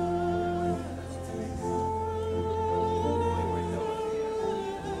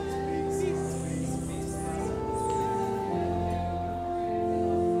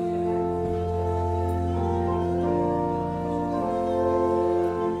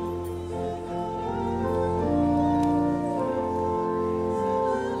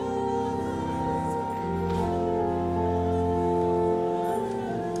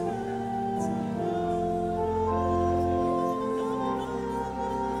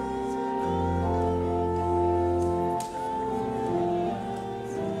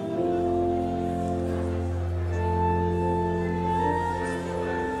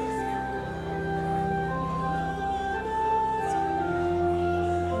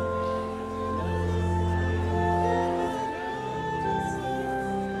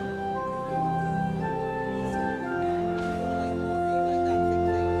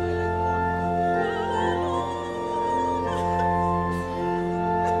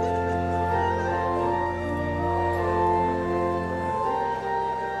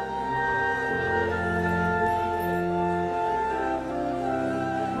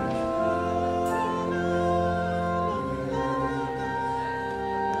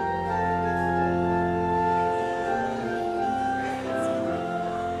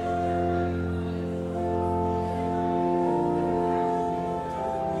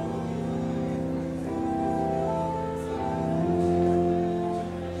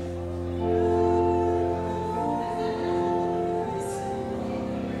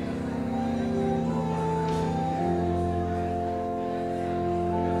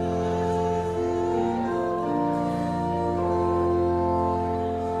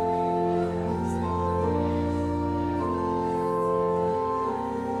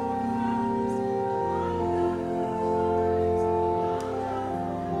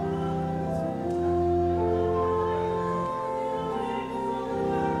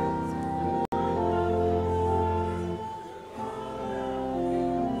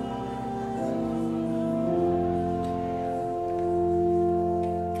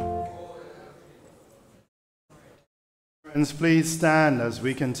 Friends, please stand as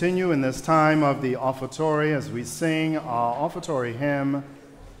we continue in this time of the offertory, as we sing our offertory hymn,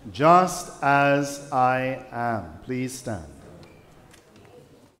 Just As I Am. Please stand.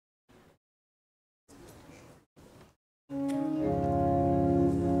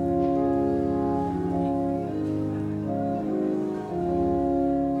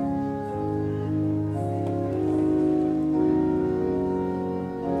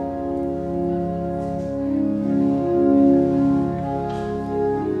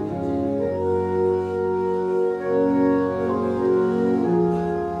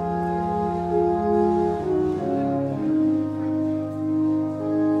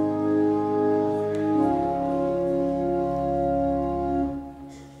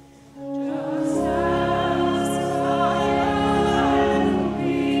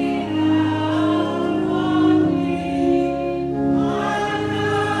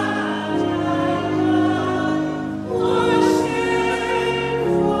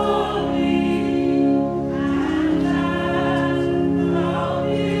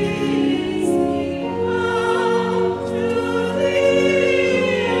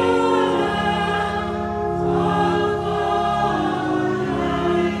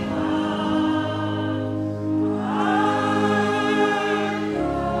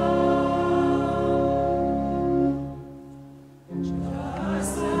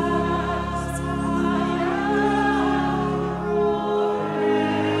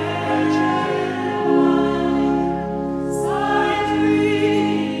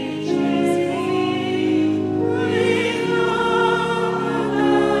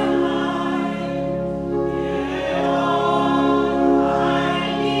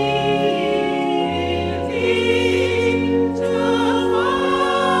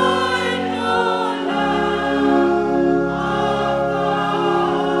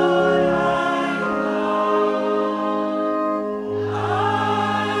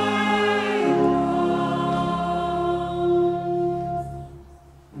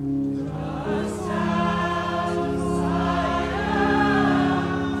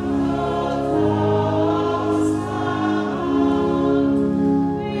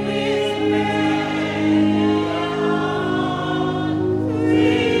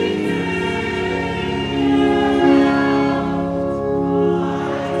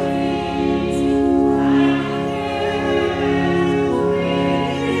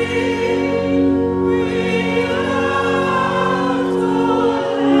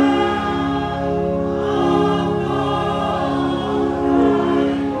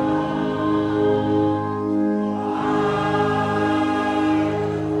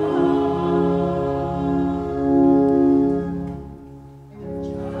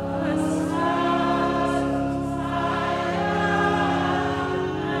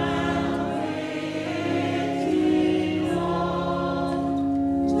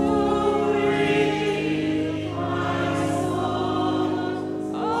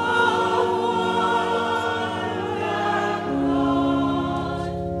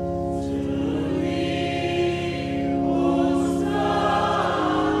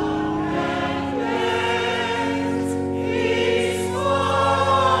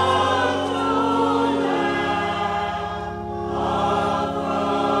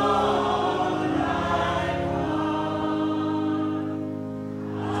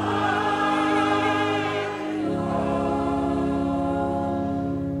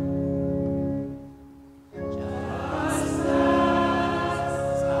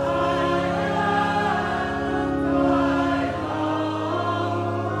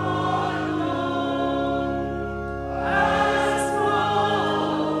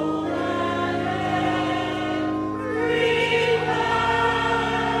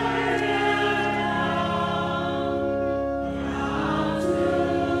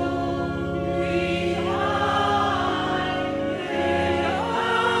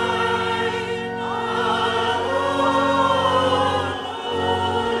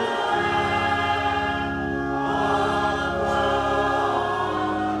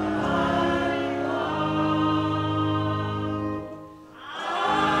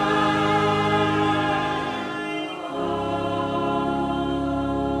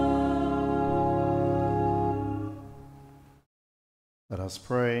 Let us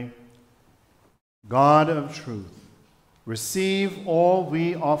pray. God of truth, receive all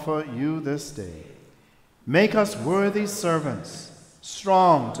we offer you this day. Make us worthy servants,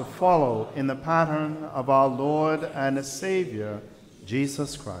 strong to follow in the pattern of our Lord and Savior,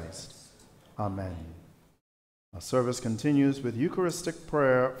 Jesus Christ. Amen. Our service continues with Eucharistic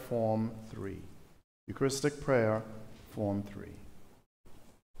Prayer, Form 3. Eucharistic Prayer, Form 3.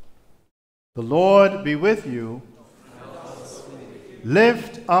 The Lord be with you.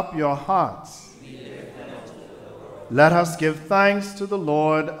 Lift up your hearts. Let us give thanks to the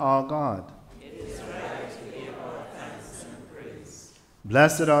Lord our God. It is right to give our thanks and praise.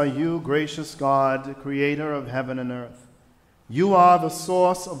 Blessed are you, gracious God, creator of heaven and earth. You are the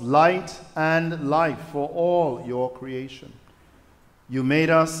source of light and life for all your creation. You made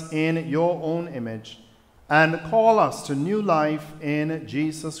us in your own image and call us to new life in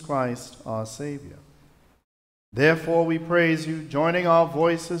Jesus Christ, our Savior. Therefore we praise you, joining our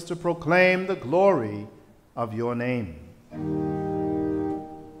voices to proclaim the glory of your name.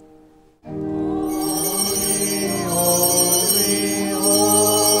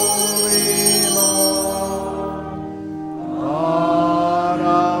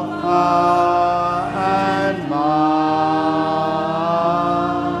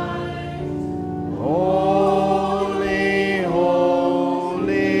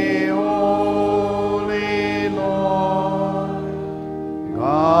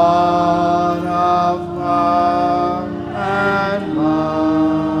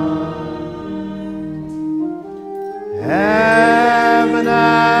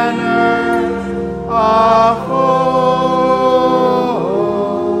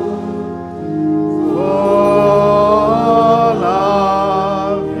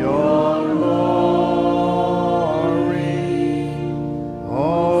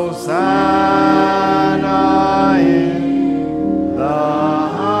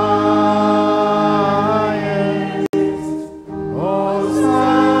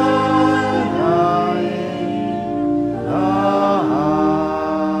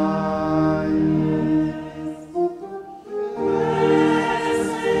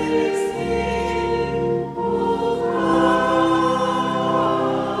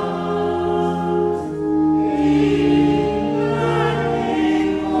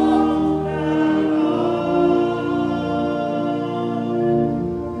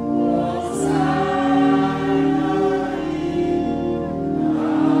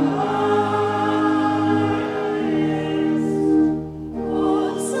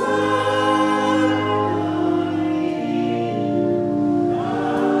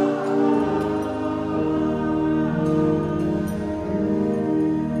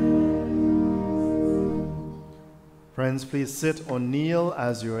 Friends, please sit or kneel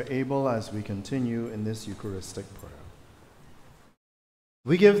as you are able as we continue in this Eucharistic prayer.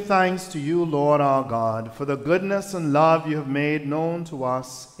 We give thanks to you, Lord our God, for the goodness and love you have made known to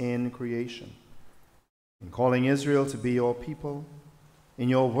us in creation, in calling Israel to be your people, in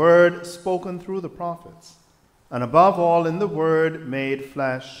your word spoken through the prophets, and above all in the word made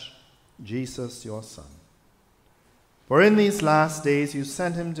flesh, Jesus your Son. For in these last days you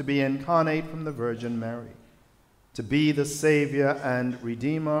sent him to be incarnate from the Virgin Mary, to be the Savior and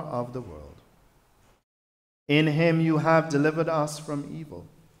Redeemer of the world. In him you have delivered us from evil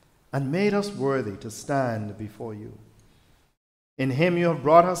and made us worthy to stand before you. In him you have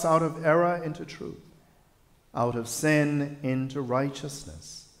brought us out of error into truth, out of sin into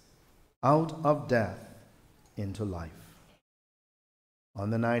righteousness, out of death into life. On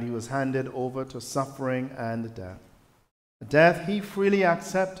the night he was handed over to suffering and death, a death he freely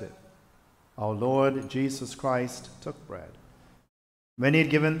accepted, our Lord Jesus Christ took bread. When he had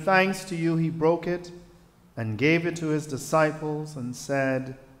given thanks to you, he broke it and gave it to his disciples and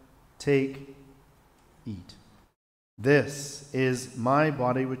said, "Take, eat. This is my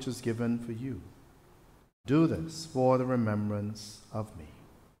body which is given for you. Do this for the remembrance of me."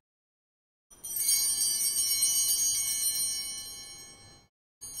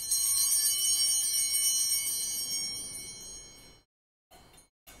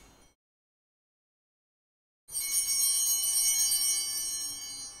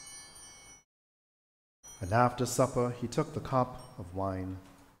 And after supper, he took the cup of wine.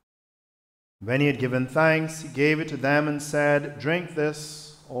 When he had given thanks, he gave it to them and said, "Drink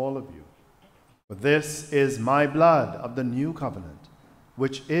this, all of you. For this is my blood of the new covenant,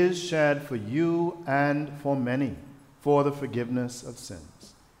 which is shed for you and for many for the forgiveness of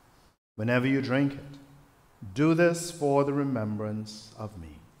sins. Whenever you drink it, do this for the remembrance of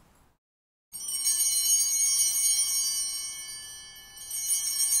me."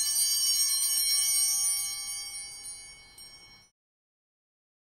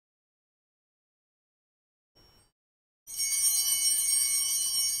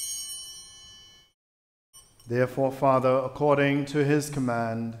 Therefore, Father, according to his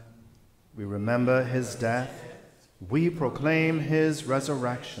command, we remember his death, we proclaim his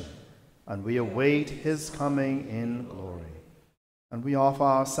resurrection, and we await his coming in glory. And we offer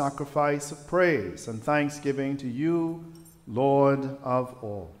our sacrifice of praise and thanksgiving to you, Lord of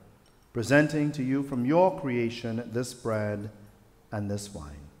all, presenting to you from your creation this bread and this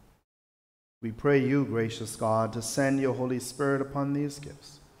wine. We pray you, gracious God, to send your Holy Spirit upon these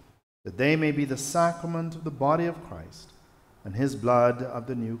gifts, that they may be the sacrament of the body of Christ and his blood of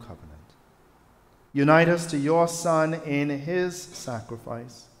the new covenant. Unite us to your Son in his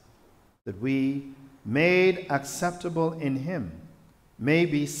sacrifice, that we, made acceptable in him, may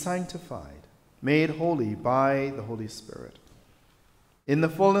be sanctified, made holy by the Holy Spirit. In the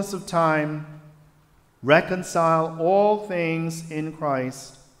fullness of time, reconcile all things in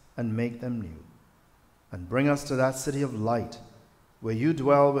Christ and make them new, and bring us to that city of light where you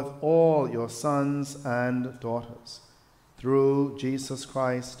dwell with all your sons and daughters, through Jesus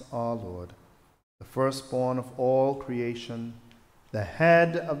Christ our Lord, the firstborn of all creation, the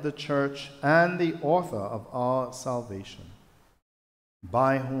head of the church and the author of our salvation,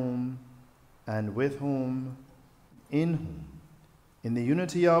 by whom and with whom, in the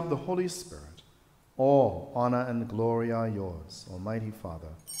unity of the Holy Spirit, all honor and glory are yours, Almighty Father,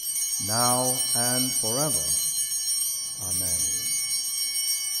 now and forever. Amen.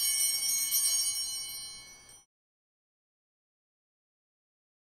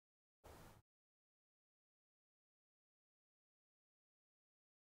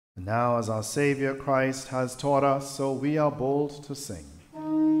 And now, as our Savior Christ has taught us, so we are bold to sing.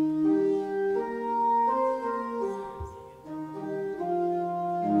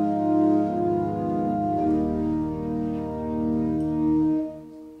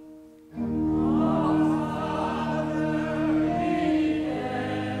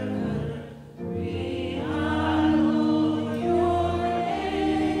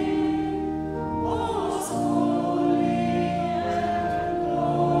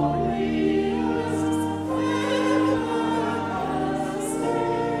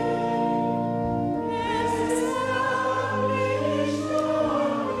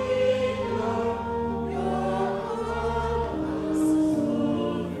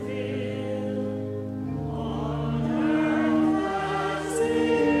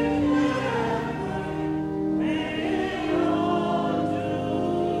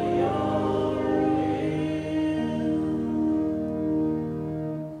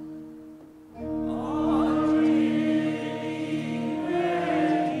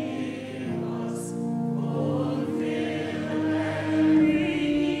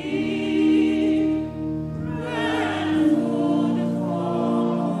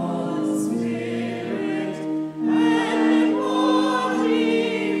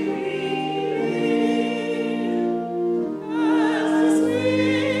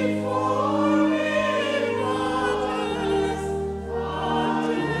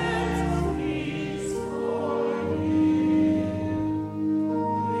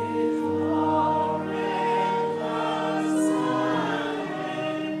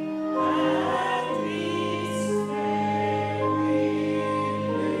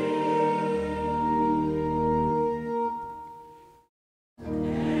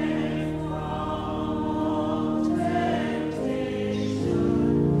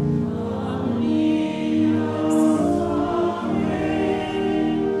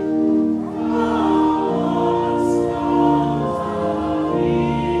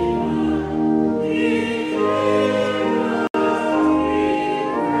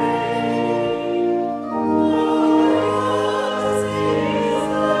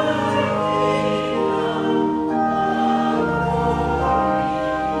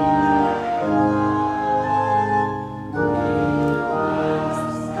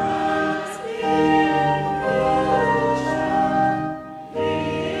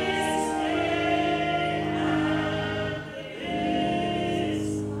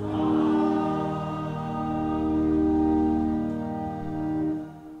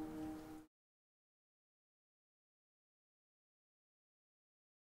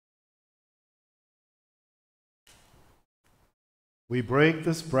 We break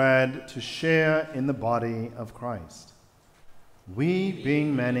this bread to share in the body of Christ. We,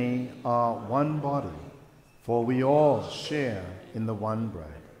 being many, are one body, for we all share in the one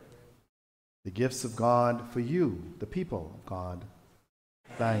bread. The gifts of God for you, the people of God.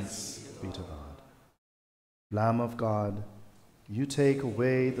 Thanks be to God. Lamb of God, you take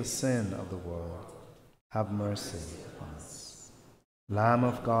away the sin of the world. Have mercy on us. Lamb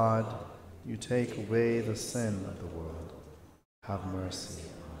of God, you take away the sin of the world. Have mercy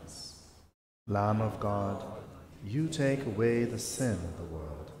on us. Lamb of God, you take away the sin of the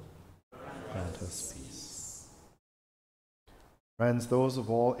world. Grant us peace. Friends, those of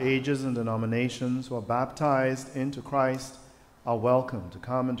all ages and denominations who are baptized into Christ are welcome to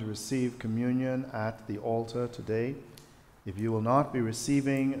come and to receive communion at the altar today. If you will not be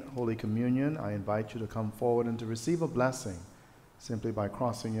receiving Holy Communion, I invite you to come forward and to receive a blessing simply by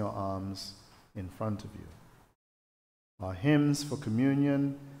crossing your arms in front of you. Our hymns for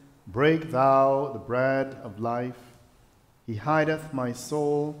communion: break thou the bread of life, he hideth my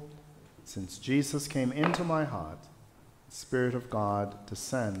soul. Since Jesus came into my heart, the Spirit of God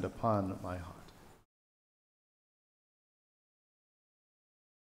descend upon my heart.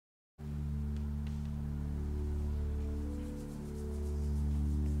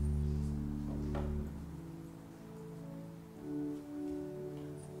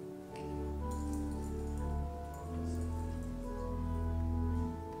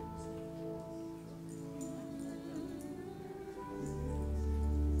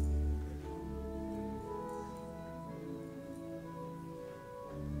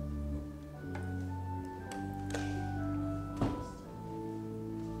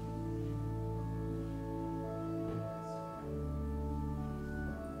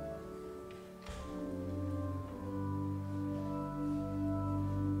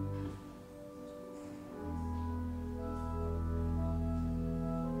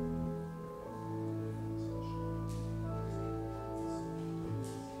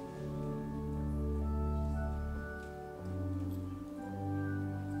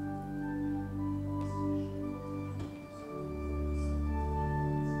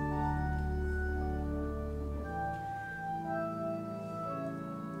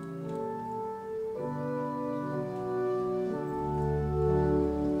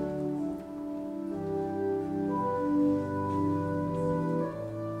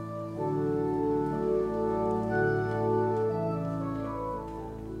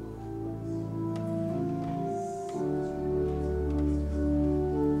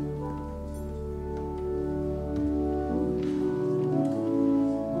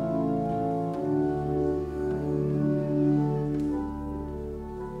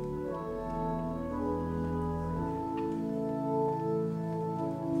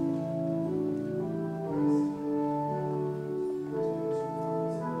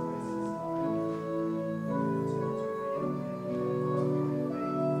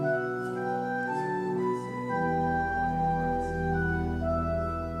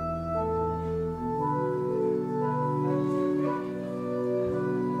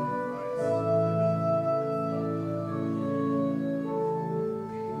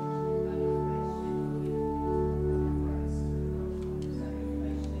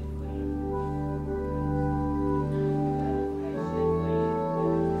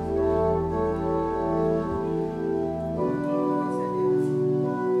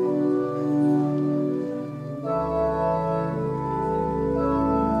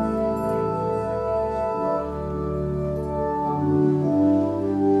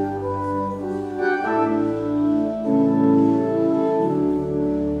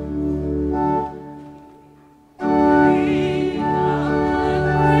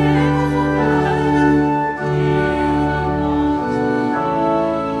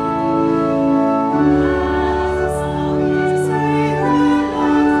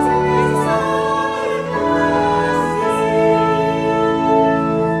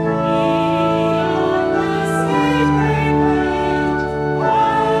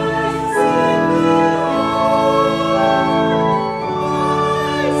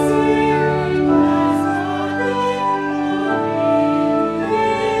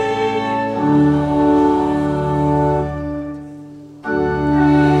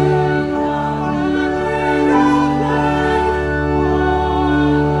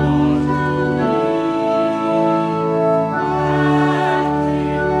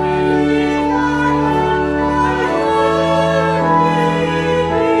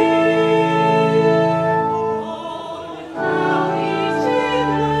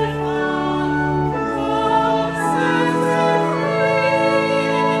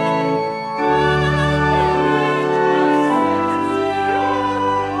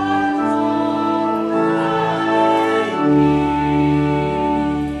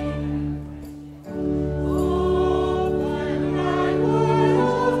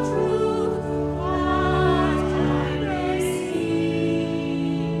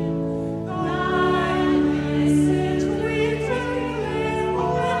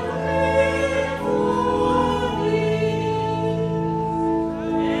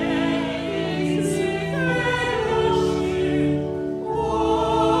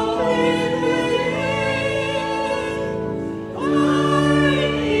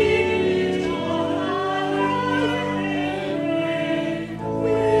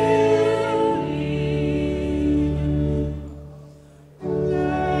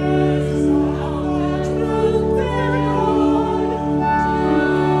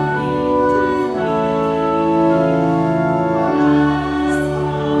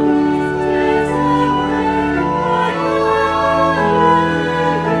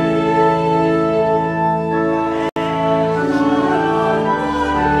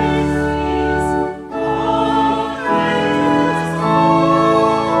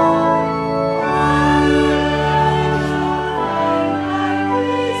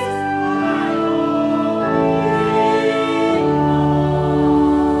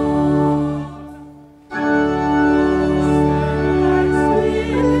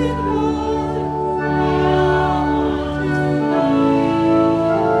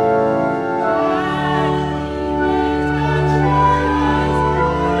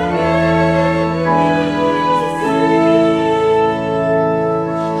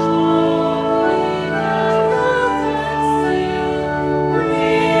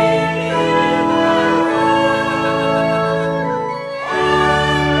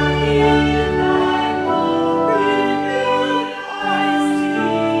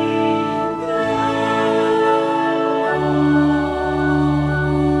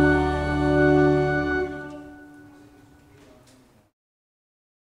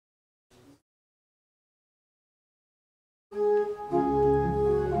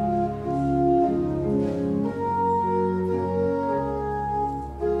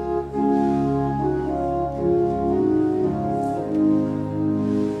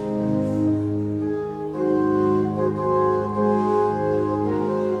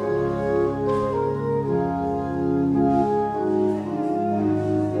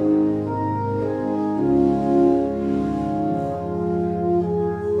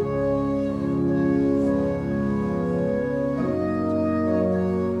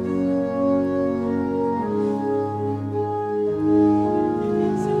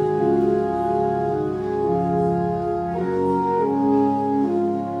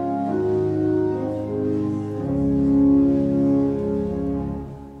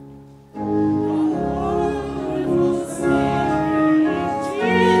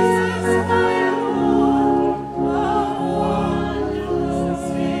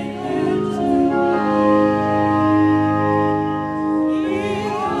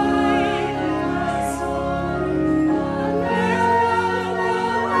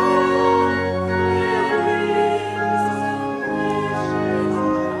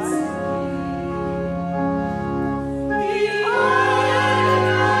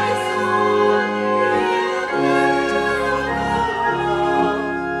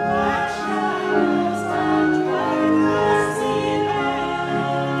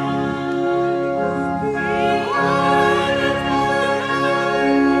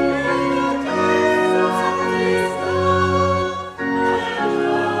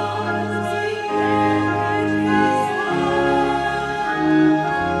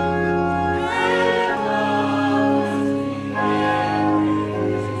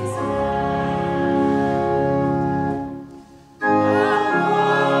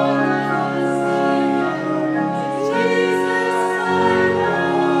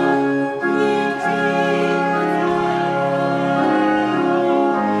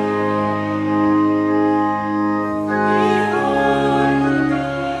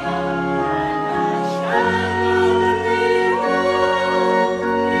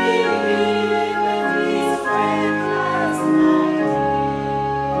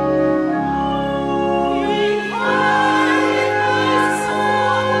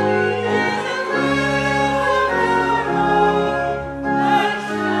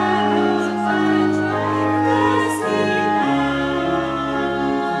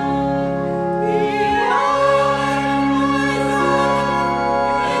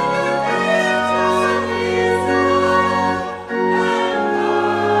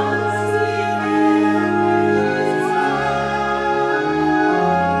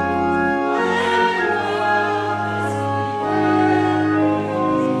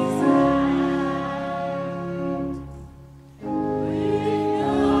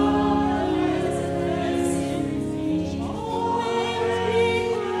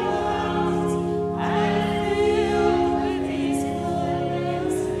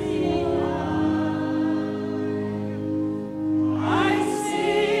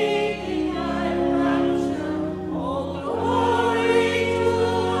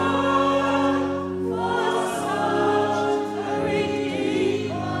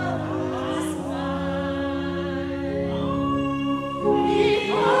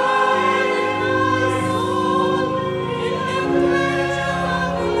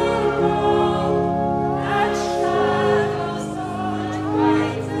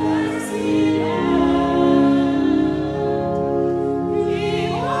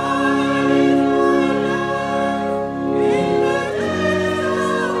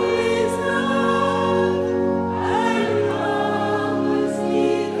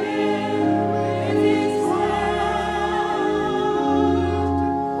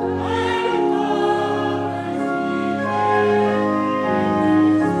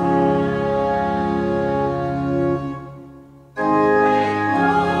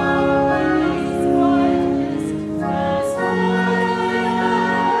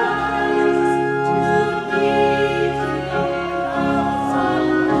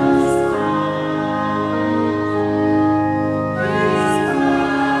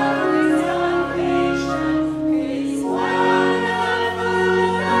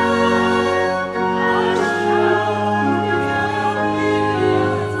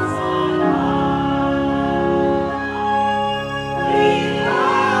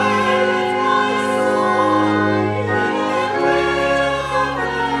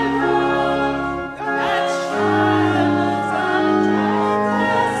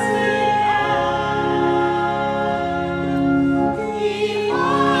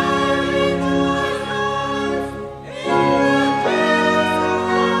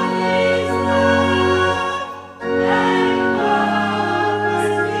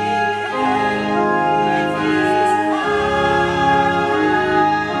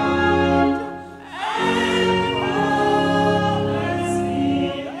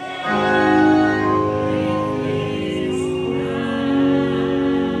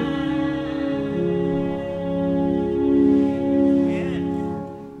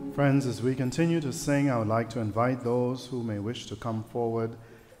 Friends, as we continue to sing, I would like to invite those who may wish to come forward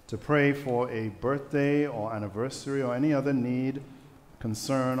to pray for a birthday or anniversary or any other need,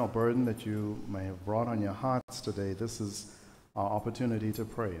 concern, or burden that you may have brought on your hearts today. This is our opportunity to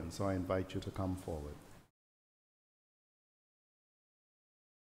pray, and so I invite you to come forward.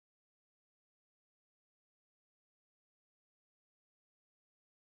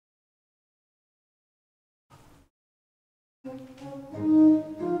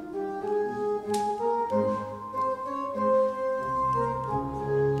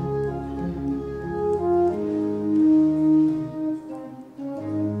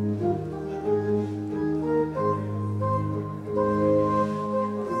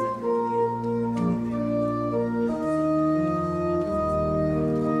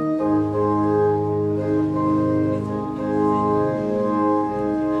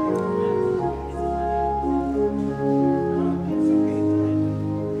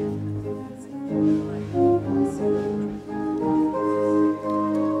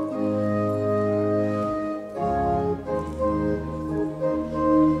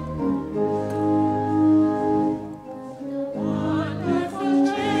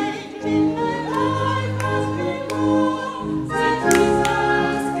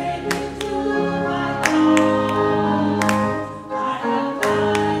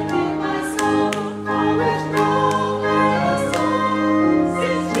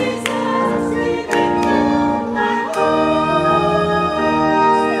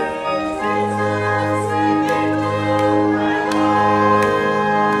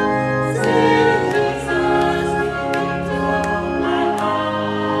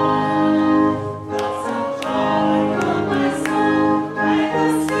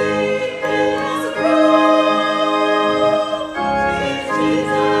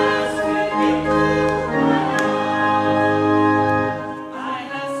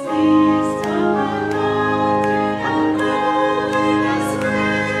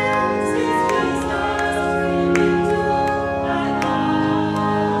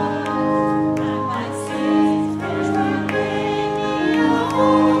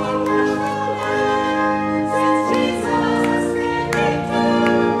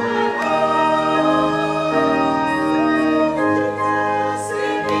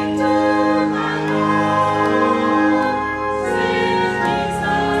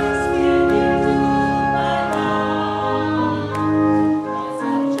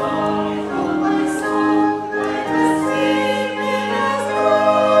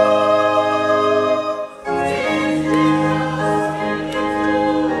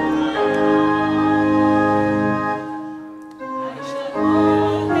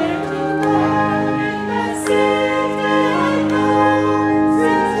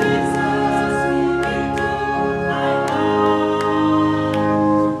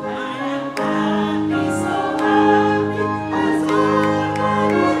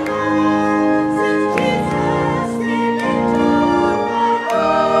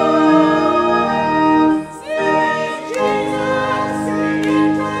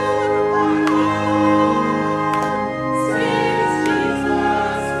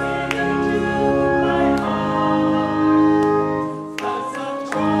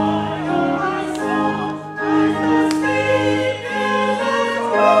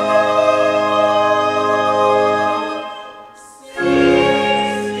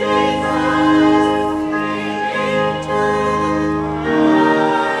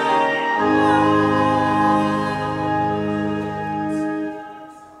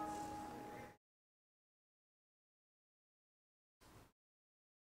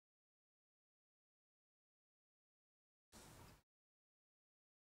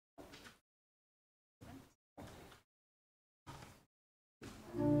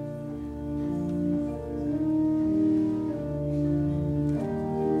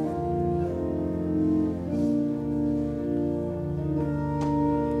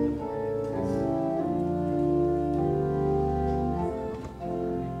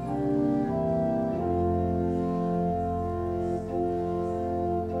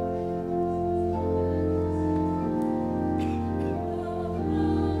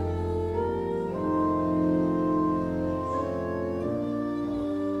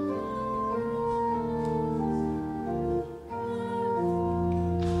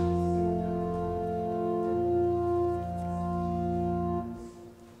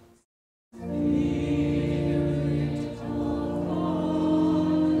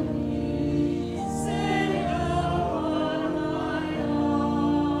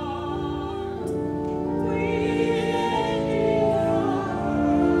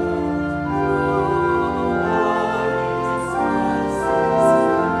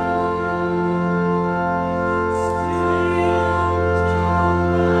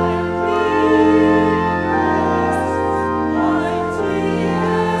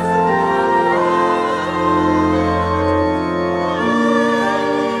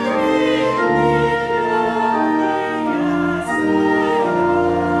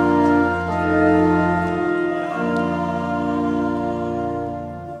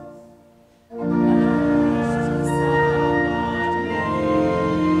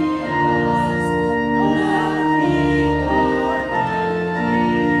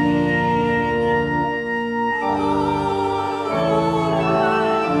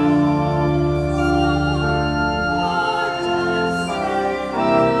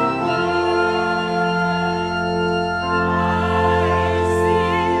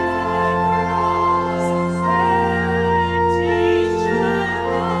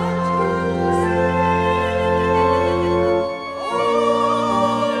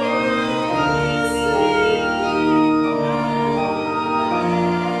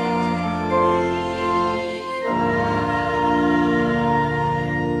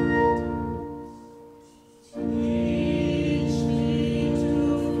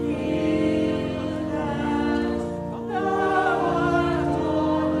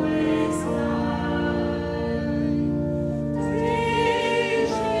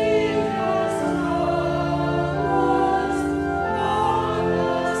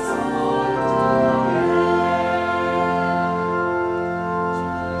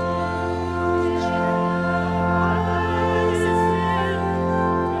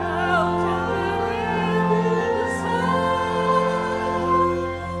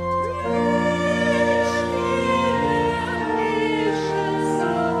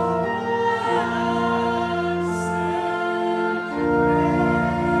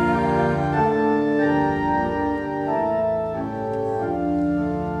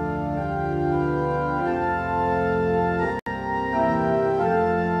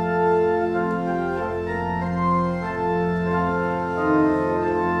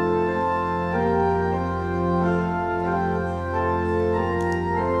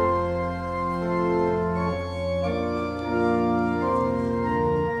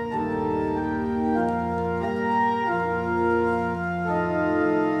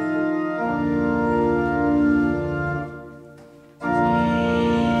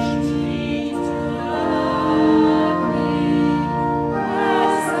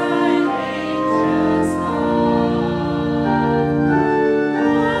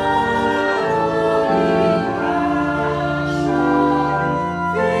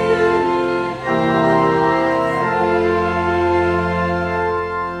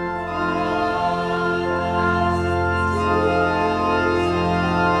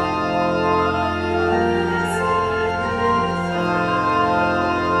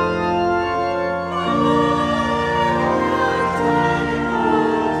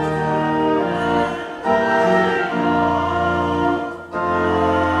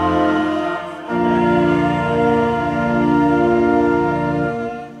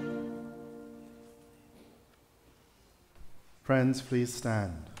 Friends, please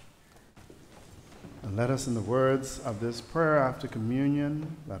stand. And let us, in the words of this prayer after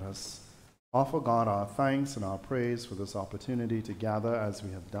communion, let us offer God our thanks and our praise for this opportunity to gather as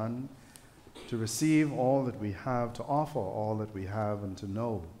we have done, to receive all that we have, to offer all that we have, and to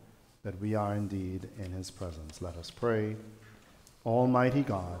know that we are indeed in his presence. Let us pray. Almighty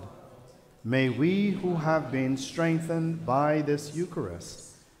God, may we who have been strengthened by this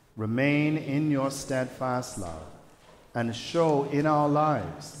Eucharist remain in your steadfast love and show in our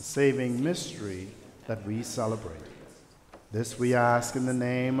lives the saving mystery that we celebrate. This we ask in the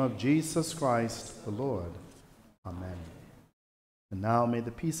name of Jesus Christ the Lord. Amen. And now may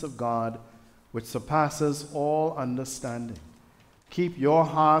the peace of God, which surpasses all understanding, keep your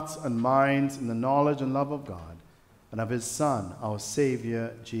hearts and minds in the knowledge and love of God and of his Son, our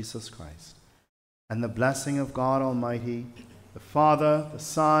Savior, Jesus Christ. And the blessing of God Almighty, the Father, the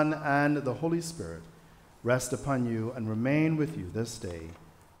Son, and the Holy Spirit rest upon you and remain with you this day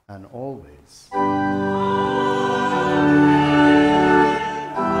and always.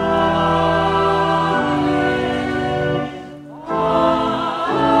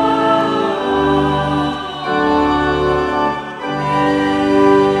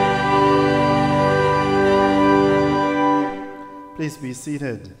 Please be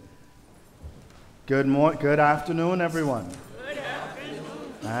seated. Good afternoon, everyone. Good afternoon.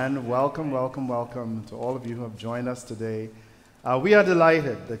 And welcome to all of you who have joined us today. We are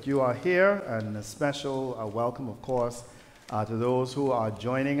delighted that you are here, and a special welcome, of course, to those who are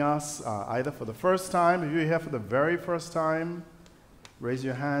joining us either for the first time. If you're here for the very first time, raise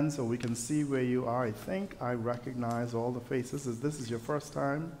your hand so we can see where you are. I think I recognize all the faces. If this is your first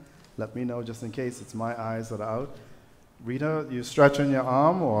time, let me know just in case it's my eyes that are out. Rita, you stretching your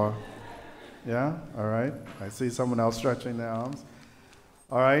arm, or? Yeah? All right. I see someone else stretching their arms.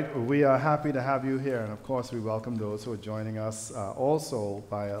 All right. We are happy to have you here. And, of course, we welcome those who are joining us also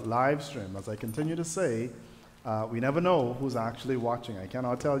via live stream. As I continue to say, we never know who's actually watching. I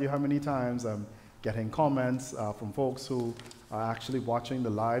cannot tell you how many times I'm getting comments from folks who are actually watching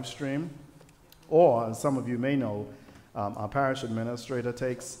the live stream. Or, as some of you may know, our parish administrator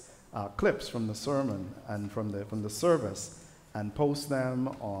takes clips from the sermon and from the service and post them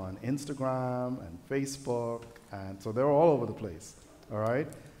on Instagram and Facebook, and so they're all over the place, all right?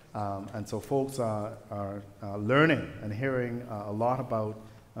 And so folks are learning and hearing a lot about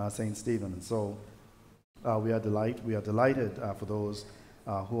St. Stephen, and so we are delighted for those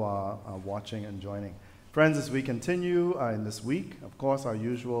who are watching and joining. Friends, as we continue in this week, of course, our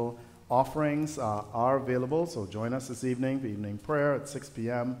usual offerings are available, so join us this evening for evening prayer at 6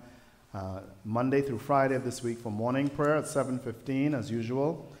 p.m., Monday through Friday of this week for morning prayer at 7:15 as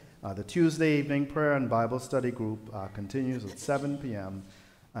usual. The Tuesday evening prayer and Bible study group continues at 7 p.m.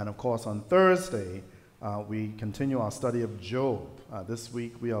 And of course on Thursday we continue our study of Job. This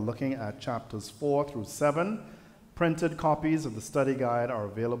week we are looking at chapters 4 through 7. Printed copies of the study guide are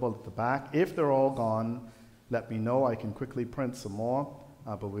available at the back. If they're all gone, let me know. I can quickly print some more,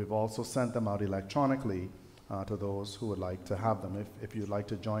 but we've also sent them out electronically to those who would like to have them. If you'd like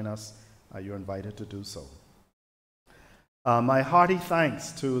to join us, you're invited to do so. My hearty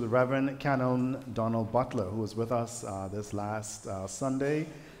thanks to the Reverend Canon Donald Butler, who was with us this last Sunday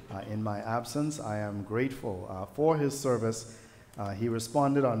in my absence. I am grateful for his service. He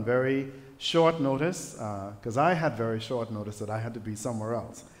responded on very short notice, because I had very short notice that I had to be somewhere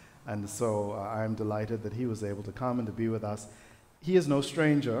else. And so I am delighted that he was able to come and to be with us. He is no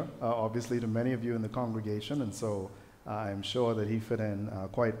stranger, obviously, to many of you in the congregation, and so I'm sure that he fit in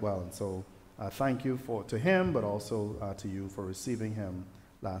quite well. And so thank you to him, but also to you for receiving him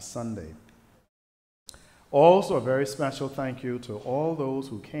last Sunday. Also, a very special thank you to all those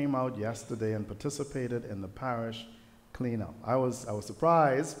who came out yesterday and participated in the parish cleanup. I was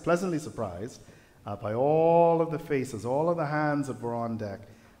surprised, pleasantly surprised, by all of the faces, all of the hands that were on deck.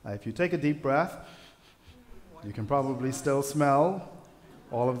 If you take a deep breath, you can probably still smell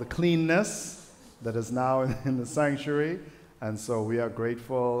all of the cleanness that is now in the sanctuary. And so we are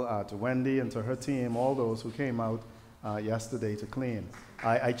grateful to Wendy and to her team, all those who came out yesterday to clean.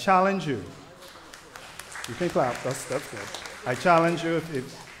 I challenge you. You can clap. That's good. I challenge you,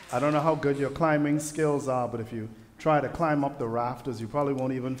 I don't know how good your climbing skills are, but if you try to climb up the rafters, you probably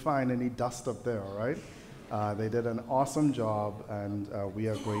won't even find any dust up there, all right? They did an awesome job, and we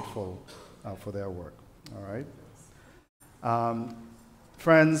are grateful for their work. All right.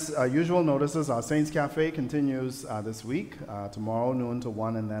 Friends, usual notices. Our Saints Cafe continues this week, tomorrow noon to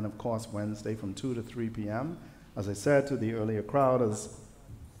 1, and then, of course, Wednesday from 2 to 3 p.m. As I said to the earlier crowd, as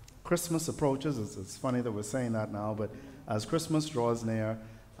Christmas approaches, it's funny that we're saying that now, but as Christmas draws near,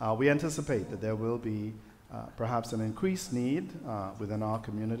 we anticipate that there will be perhaps an increased need within our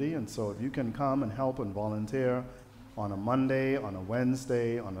community. And so if you can come and help and volunteer on a Monday, on a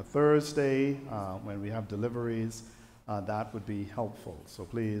Wednesday, on a Thursday, when we have deliveries, that would be helpful. So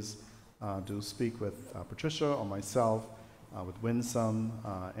please do speak with Patricia or myself, with Winsome,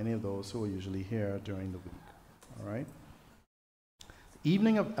 any of those who are usually here during the week. All right?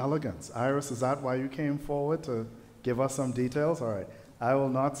 Evening of Elegance. Iris, is that why you came forward, to give us some details? All right. I will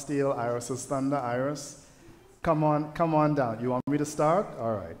not steal Iris's thunder. Iris, come on down. You want me to start?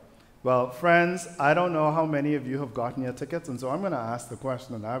 All right. Well, friends, I don't know how many of you have gotten your tickets, and so I'm going to ask the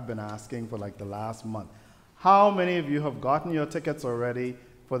question that I've been asking for like the last month. How many of you have gotten your tickets already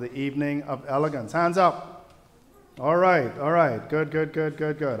for the Evening of Elegance? Hands up. All right. Good.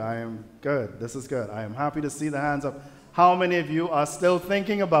 I am good. This is good. I am happy to see the hands up. How many of you are still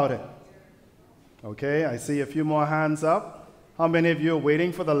thinking about it? Okay, I see a few more hands up. How many of you are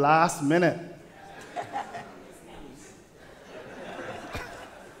waiting for the last minute?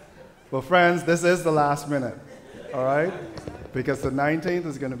 Well, friends, this is the last minute, all right? Because the 19th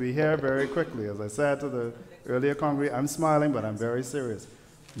is going to be here very quickly. As I said to the earlier congregation, I'm smiling, but I'm very serious.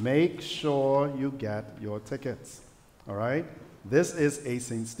 Make sure you get your tickets, all right? This is a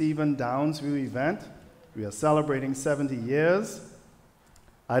St. Stephen Downsview event. We are celebrating 70 years.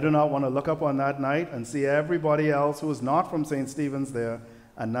 I do not want to look up on that night and see everybody else who is not from St. Stephen's there,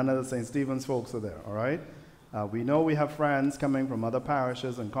 and none of the St. Stephen's folks are there, all right? We know we have friends coming from other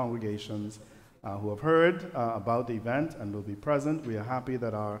parishes and congregations who have heard about the event and will be present. We are happy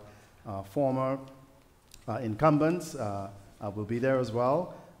that our former incumbents will be there as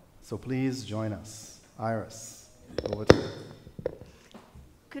well. So please join us. Iris, over to you.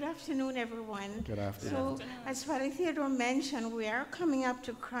 Good afternoon, everyone. Good afternoon. So, as Father Theodore mentioned, we are coming up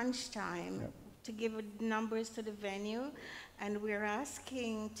to crunch time to give numbers to the venue, and we're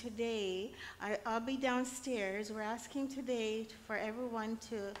asking today, I'll be downstairs, we're asking today for everyone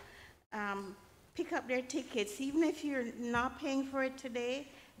to pick up their tickets. Even if you're not paying for it today,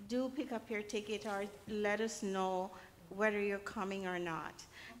 do pick up your ticket or let us know whether you're coming or not.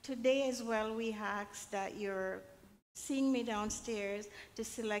 Today as well, we ask that you're seeing me downstairs to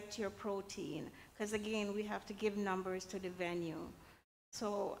select your protein, because again, we have to give numbers to the venue.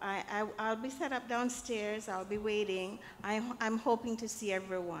 So I'll be set up downstairs, I'll be waiting. I'm hoping to see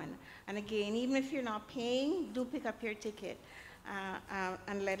everyone. And again, even if you're not paying, do pick up your ticket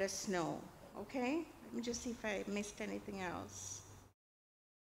and let us know, okay? Let me just see if I missed anything else.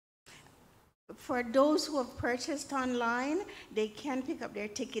 For those who have purchased online, they can pick up their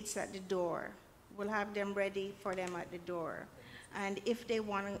tickets at the door. We'll have them ready for them at the door. And if they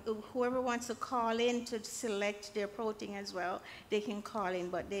want to, whoever wants to call in to select their protein as well, they can call in,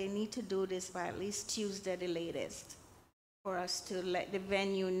 but they need to do this by at least Tuesday the latest for us to let the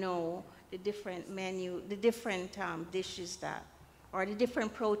venue know the different menu, the different dishes that, or the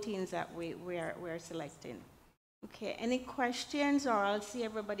different proteins that we're selecting. Okay, any questions, or I'll see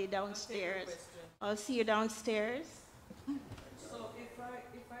everybody downstairs. I'll see you downstairs. So if I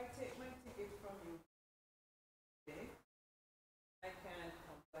take my ticket from you today, I can't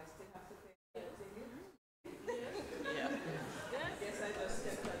come. Do I still have to pay the ticket? Yeah. Yes, I just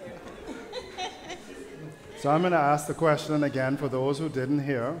stepped out here. So I'm going to ask the question again for those who didn't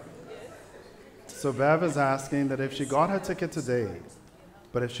hear. So Bev is asking that if she got her ticket today,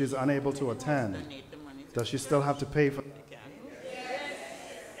 but if she's unable to attend, does she still have to pay for it?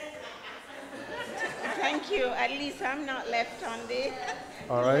 Thank you. At least I'm not left on the...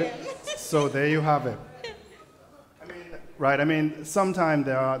 All right. So there you have it. I mean, sometimes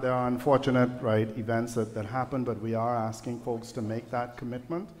there are unfortunate, events that happen, but we are asking folks to make that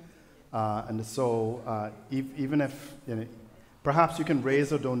commitment. And so even if, perhaps you can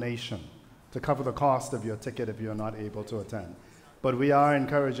raise a donation to cover the cost of your ticket if you're not able to attend. But we are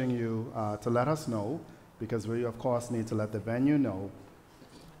encouraging you to let us know, because we, of course, need to let the venue know.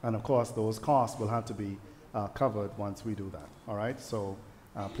 And, of course, those costs will have to be covered once we do that. All right? So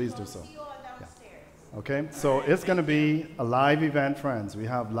please do so. Yeah. Okay? So it's going to be a live event, friends. We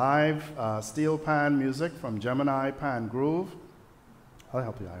have live steel pan music from Gemini Pan Groove. I'll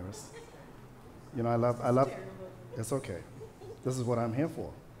help you, Iris. I love, it's okay. This is what I'm here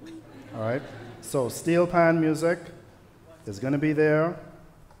for. All right? So steel pan music is going to be there.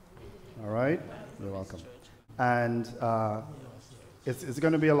 All right? You're welcome. And it's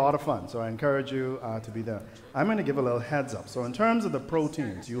going to be a lot of fun, so I encourage you to be there. I'm going to give a little heads up. So in terms of the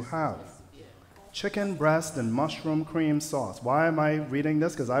proteins, you have chicken breast and mushroom cream sauce. Why am I reading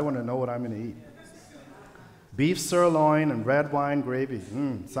this? Because I want to know what I'm going to eat. Beef sirloin and red wine gravy.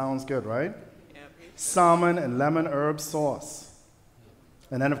 Sounds good, right? Salmon and lemon herb sauce.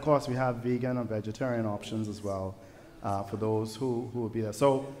 And then, of course, we have vegan and vegetarian options as well for those who will be there.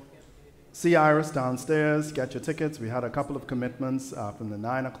 So see Iris downstairs, get your tickets. We had a couple of commitments from the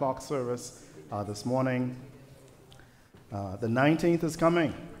 9 o'clock service this morning. The 19th is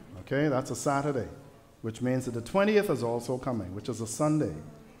coming, okay? That's a Saturday, which means that the 20th is also coming, which is a Sunday.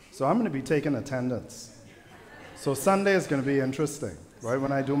 So I'm going to be taking attendance. So Sunday is going to be interesting, right,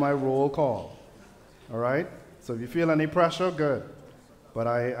 when I do my roll call, all right? So if you feel any pressure, good. But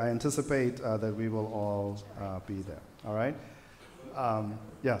I anticipate that we will all be there, all right?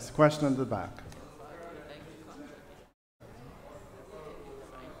 Yes, question in the back.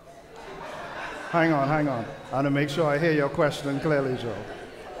 Hang on. I want to make sure I hear your question clearly, Joe.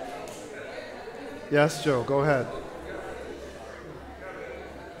 Yes, Joe, go ahead.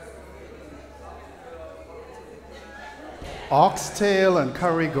 Oxtail and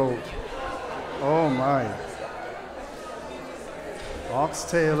curry goat. Oh, my.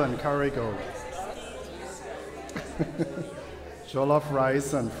 Oxtail and curry goat. Jollof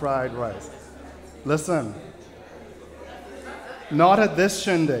rice and fried rice. Listen, not at this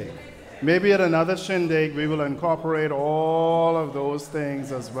shindig. Maybe at another shindig we will incorporate all of those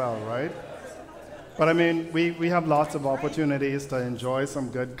things as well, right? But I mean, we have lots of opportunities to enjoy some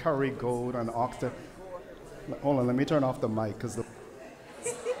good curry goat and oxtail. Hold on, let me turn off the mic because the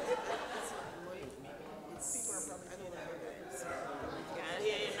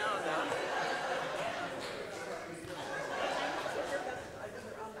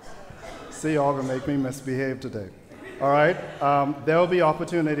See, y'all gonna make me misbehave today. All right, there will be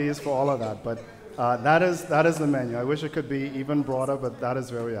opportunities for all of that, but that is the menu. I wish it could be even broader, but that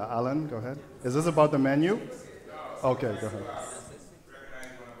is where we are. Alan, go ahead. Is this about the menu? Okay, go ahead.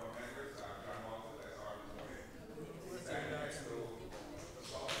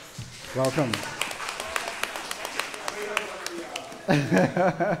 Welcome.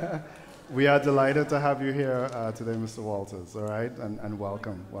 We are delighted to have you here today, Mr. Walters, all right? And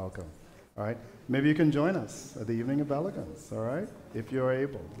welcome. All right? Maybe you can join us at the Evening of Elegance, all right? If you're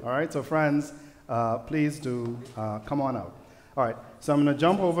able. All right? So friends, please do come on out. All right. So I'm going to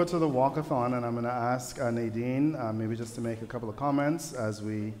jump over to the walkathon, and I'm going to ask Nadine maybe just to make a couple of comments as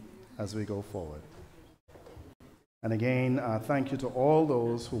we go forward. And again, thank you to all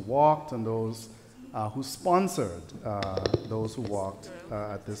those who walked and those who sponsored those who walked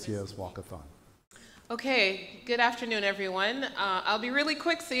at this year's walkathon. Okay, good afternoon, everyone. I'll be really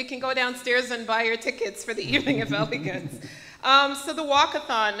quick so you can go downstairs and buy your tickets for the Evening of Elegance. So the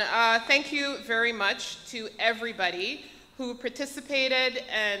walkathon, thank you very much to everybody who participated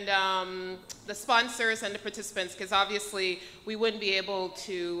and the sponsors and the participants, because obviously we wouldn't be able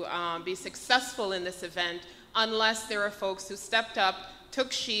to be successful in this event unless there are folks who stepped up,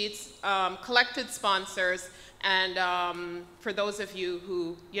 took sheets, collected sponsors, and for those of you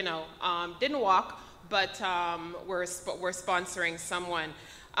who, didn't walk, but we're sponsoring someone.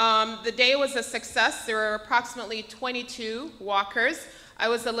 The day was a success. There were approximately 22 walkers. I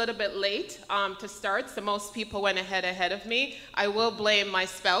was a little bit late to start, so most people went ahead of me. I will blame my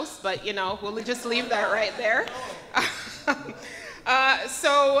spouse, but we'll just leave that right there.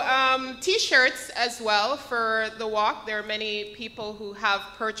 T-shirts as well for the walk. There are many people who have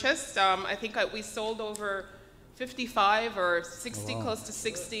purchased. I think we sold over 55 or 60, close to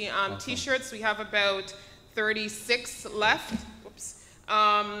 60 T-shirts. We have about 36 left. Whoops.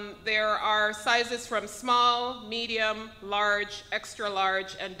 There are sizes from small, medium, large, extra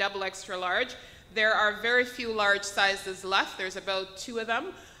large, and double extra large. There are very few large sizes left. There's about 2 of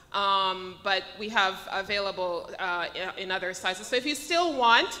them. But we have available in other sizes. So if you still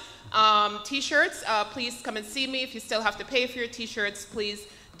want T-shirts, please come and see me. If you still have to pay for your T-shirts, please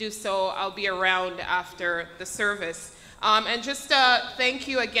do so. I'll be around after the service. And just thank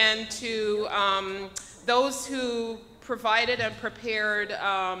you again to those who provided and prepared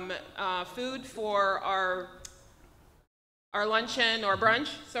food for our luncheon or brunch,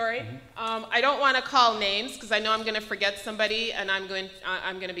 sorry. I don't want to call names because I know I'm going to forget somebody and I'm going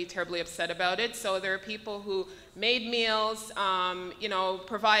to be terribly upset about it. So there are people who made meals,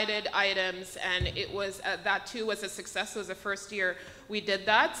 provided items, and it was that too was a success. It was the first year we did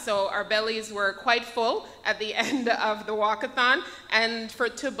that. So our bellies were quite full at the end of the walkathon, and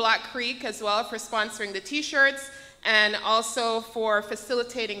to Black Creek as well for sponsoring the T-shirts, and also for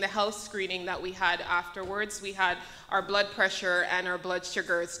facilitating the health screening that we had afterwards. We had our blood pressure and our blood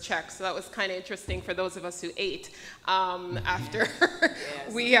sugars checked. So that was kind of interesting for those of us who ate after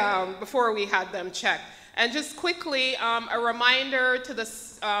before we had them checked. And just quickly, a reminder to the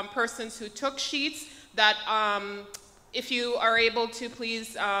persons who took sheets that if you are able to,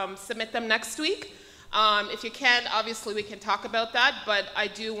 please submit them next week. If you can, obviously we can talk about that, but I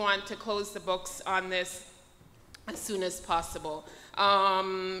do want to close the books on this as soon as possible.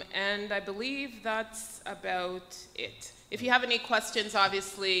 And I believe that's about it. If you have any questions,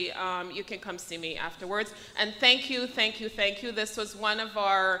 obviously, you can come see me afterwards. And thank you, thank you, thank you. This was one of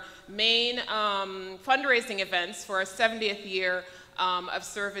our main fundraising events for our 70th year of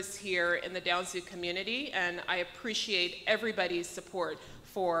service here in the Downsview community, and I appreciate everybody's support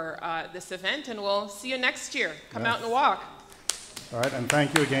for this event, and we'll see you next year. Come out and walk. All right, and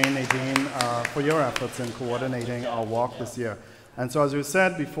thank you again, Nadine, for your efforts in coordinating our walk this year. And so as we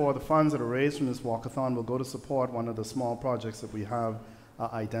said before, the funds that are raised from this walkathon will go to support one of the small projects that we have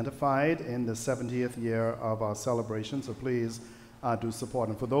identified in the 70th year of our celebration, so please do support.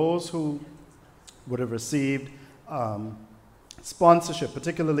 And for those who would have received sponsorship,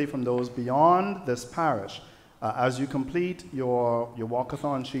 particularly from those beyond this parish, as you complete your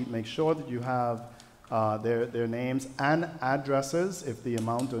walkathon sheet, make sure that you have their names and addresses if the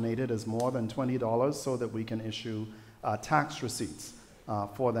amount donated is more than $20, so that we can issue tax receipts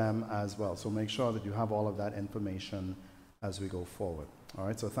for them as well. So make sure that you have all of that information as we go forward. All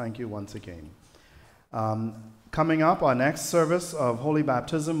right, so thank you once again. Coming up, our next service of Holy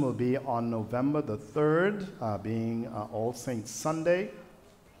Baptism will be on November the 3rd, being All Saints Sunday.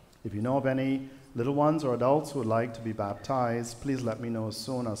 If you know of any little ones or adults who would like to be baptized, please let me know as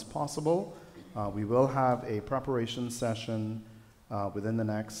soon as possible. We will have a preparation session within the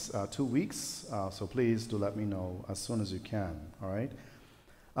next 2 weeks, so please do let me know as soon as you can, all right?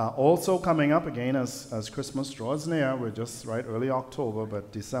 Also coming up again as Christmas draws near, we're just early October,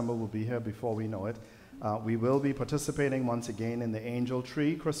 but December will be here before we know it. We will be participating once again in the Angel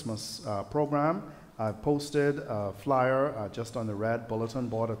Tree Christmas program. I've posted a flyer just on the red bulletin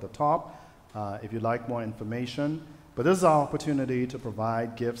board at the top if you'd like more information. But this is our opportunity to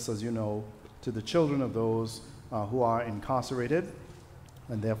provide gifts, as you know, to the children of those who are incarcerated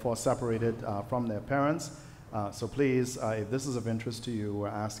and therefore separated from their parents. So please, if this is of interest to you, we're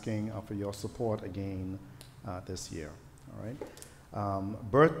asking for your support again this year, all right?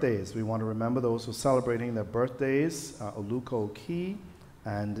 Birthdays, we want to remember those who are celebrating their birthdays. Oluko Key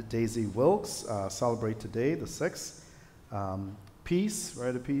and Daisy Wilkes celebrate today, the 6th. Peace,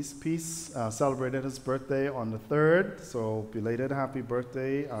 Peace celebrated his birthday on the 3rd, so belated happy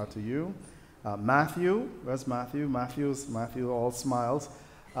birthday to you. Matthew, where's Matthew? Matthew all smiles,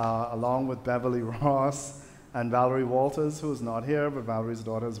 along with Beverly Ross and Valerie Walters, who is not here, but Valerie's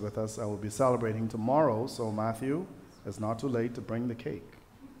daughter is with us. I will be celebrating tomorrow, so Matthew, it's not too late to bring the cake.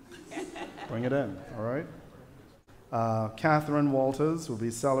 Bring it in, all right? Catherine Walters will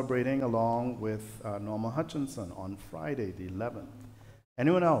be celebrating along with Norma Hutchinson on Friday, the 11th.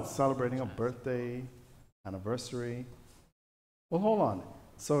 Anyone else celebrating a birthday, anniversary? Well, hold on.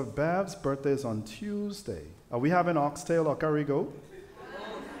 So if Bev's birthday is on Tuesday, are we having oxtail or curry goat?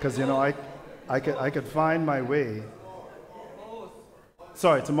 Because, you know, I could find my way.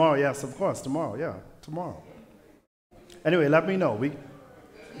 Sorry, tomorrow, yes, of course, tomorrow, yeah, tomorrow. Anyway, let me know. We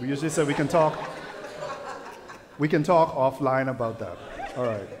usually say we can talk offline about that. All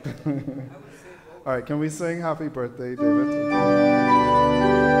right. All right, can we sing Happy Birthday, David?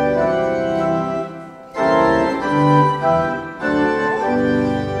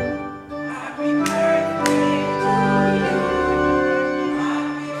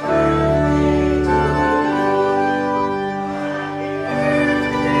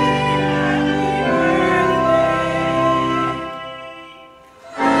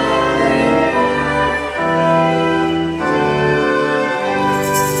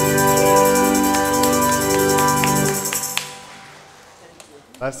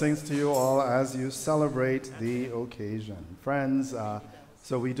 Blessings to you all as you celebrate the occasion. Friends,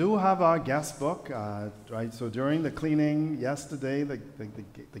 so we do have our guest book, right? So during the cleaning yesterday,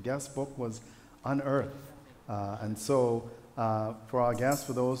 the guest book was unearthed. And so for our guests,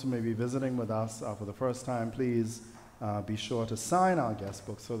 for those who may be visiting with us for the first time, please be sure to sign our guest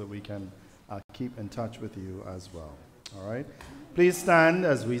book so that we can keep in touch with you as well. All right? Please stand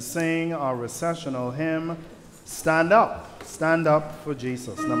as we sing our recessional hymn, Stand Up for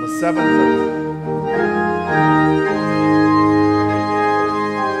Jesus, number 730.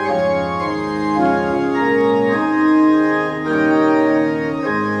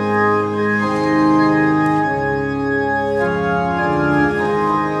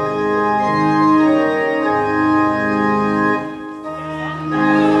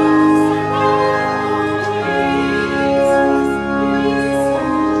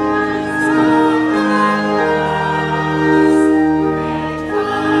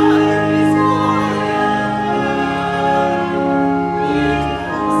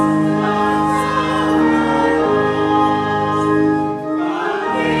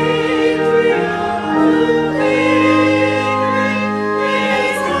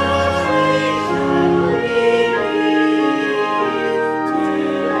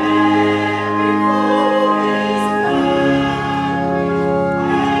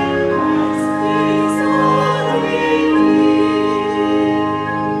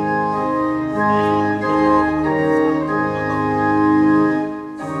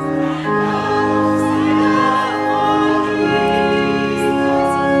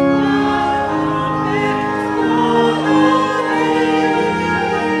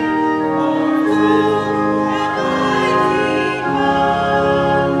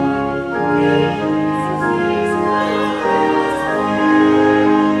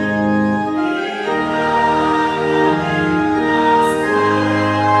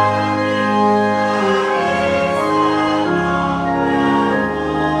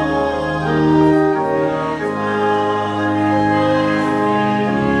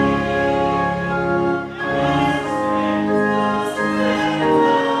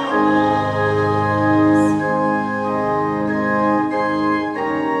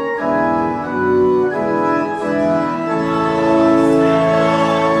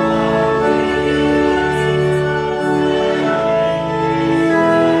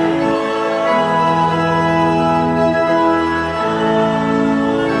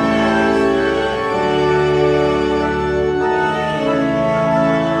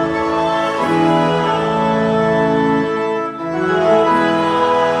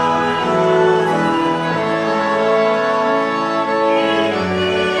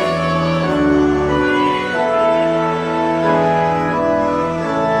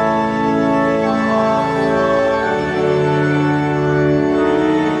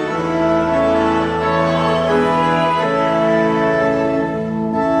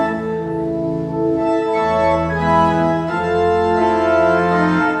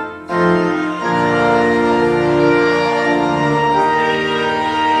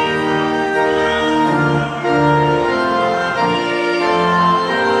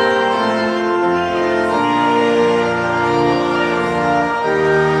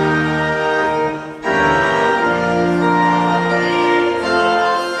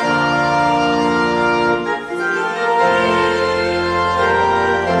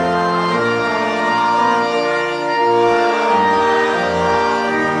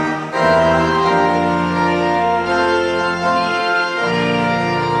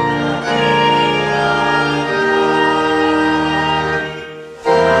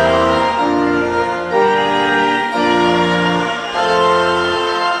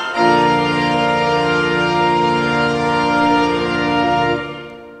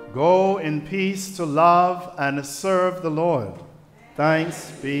 to love and serve the Lord. Thanks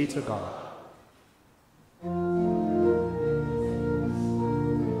be to God.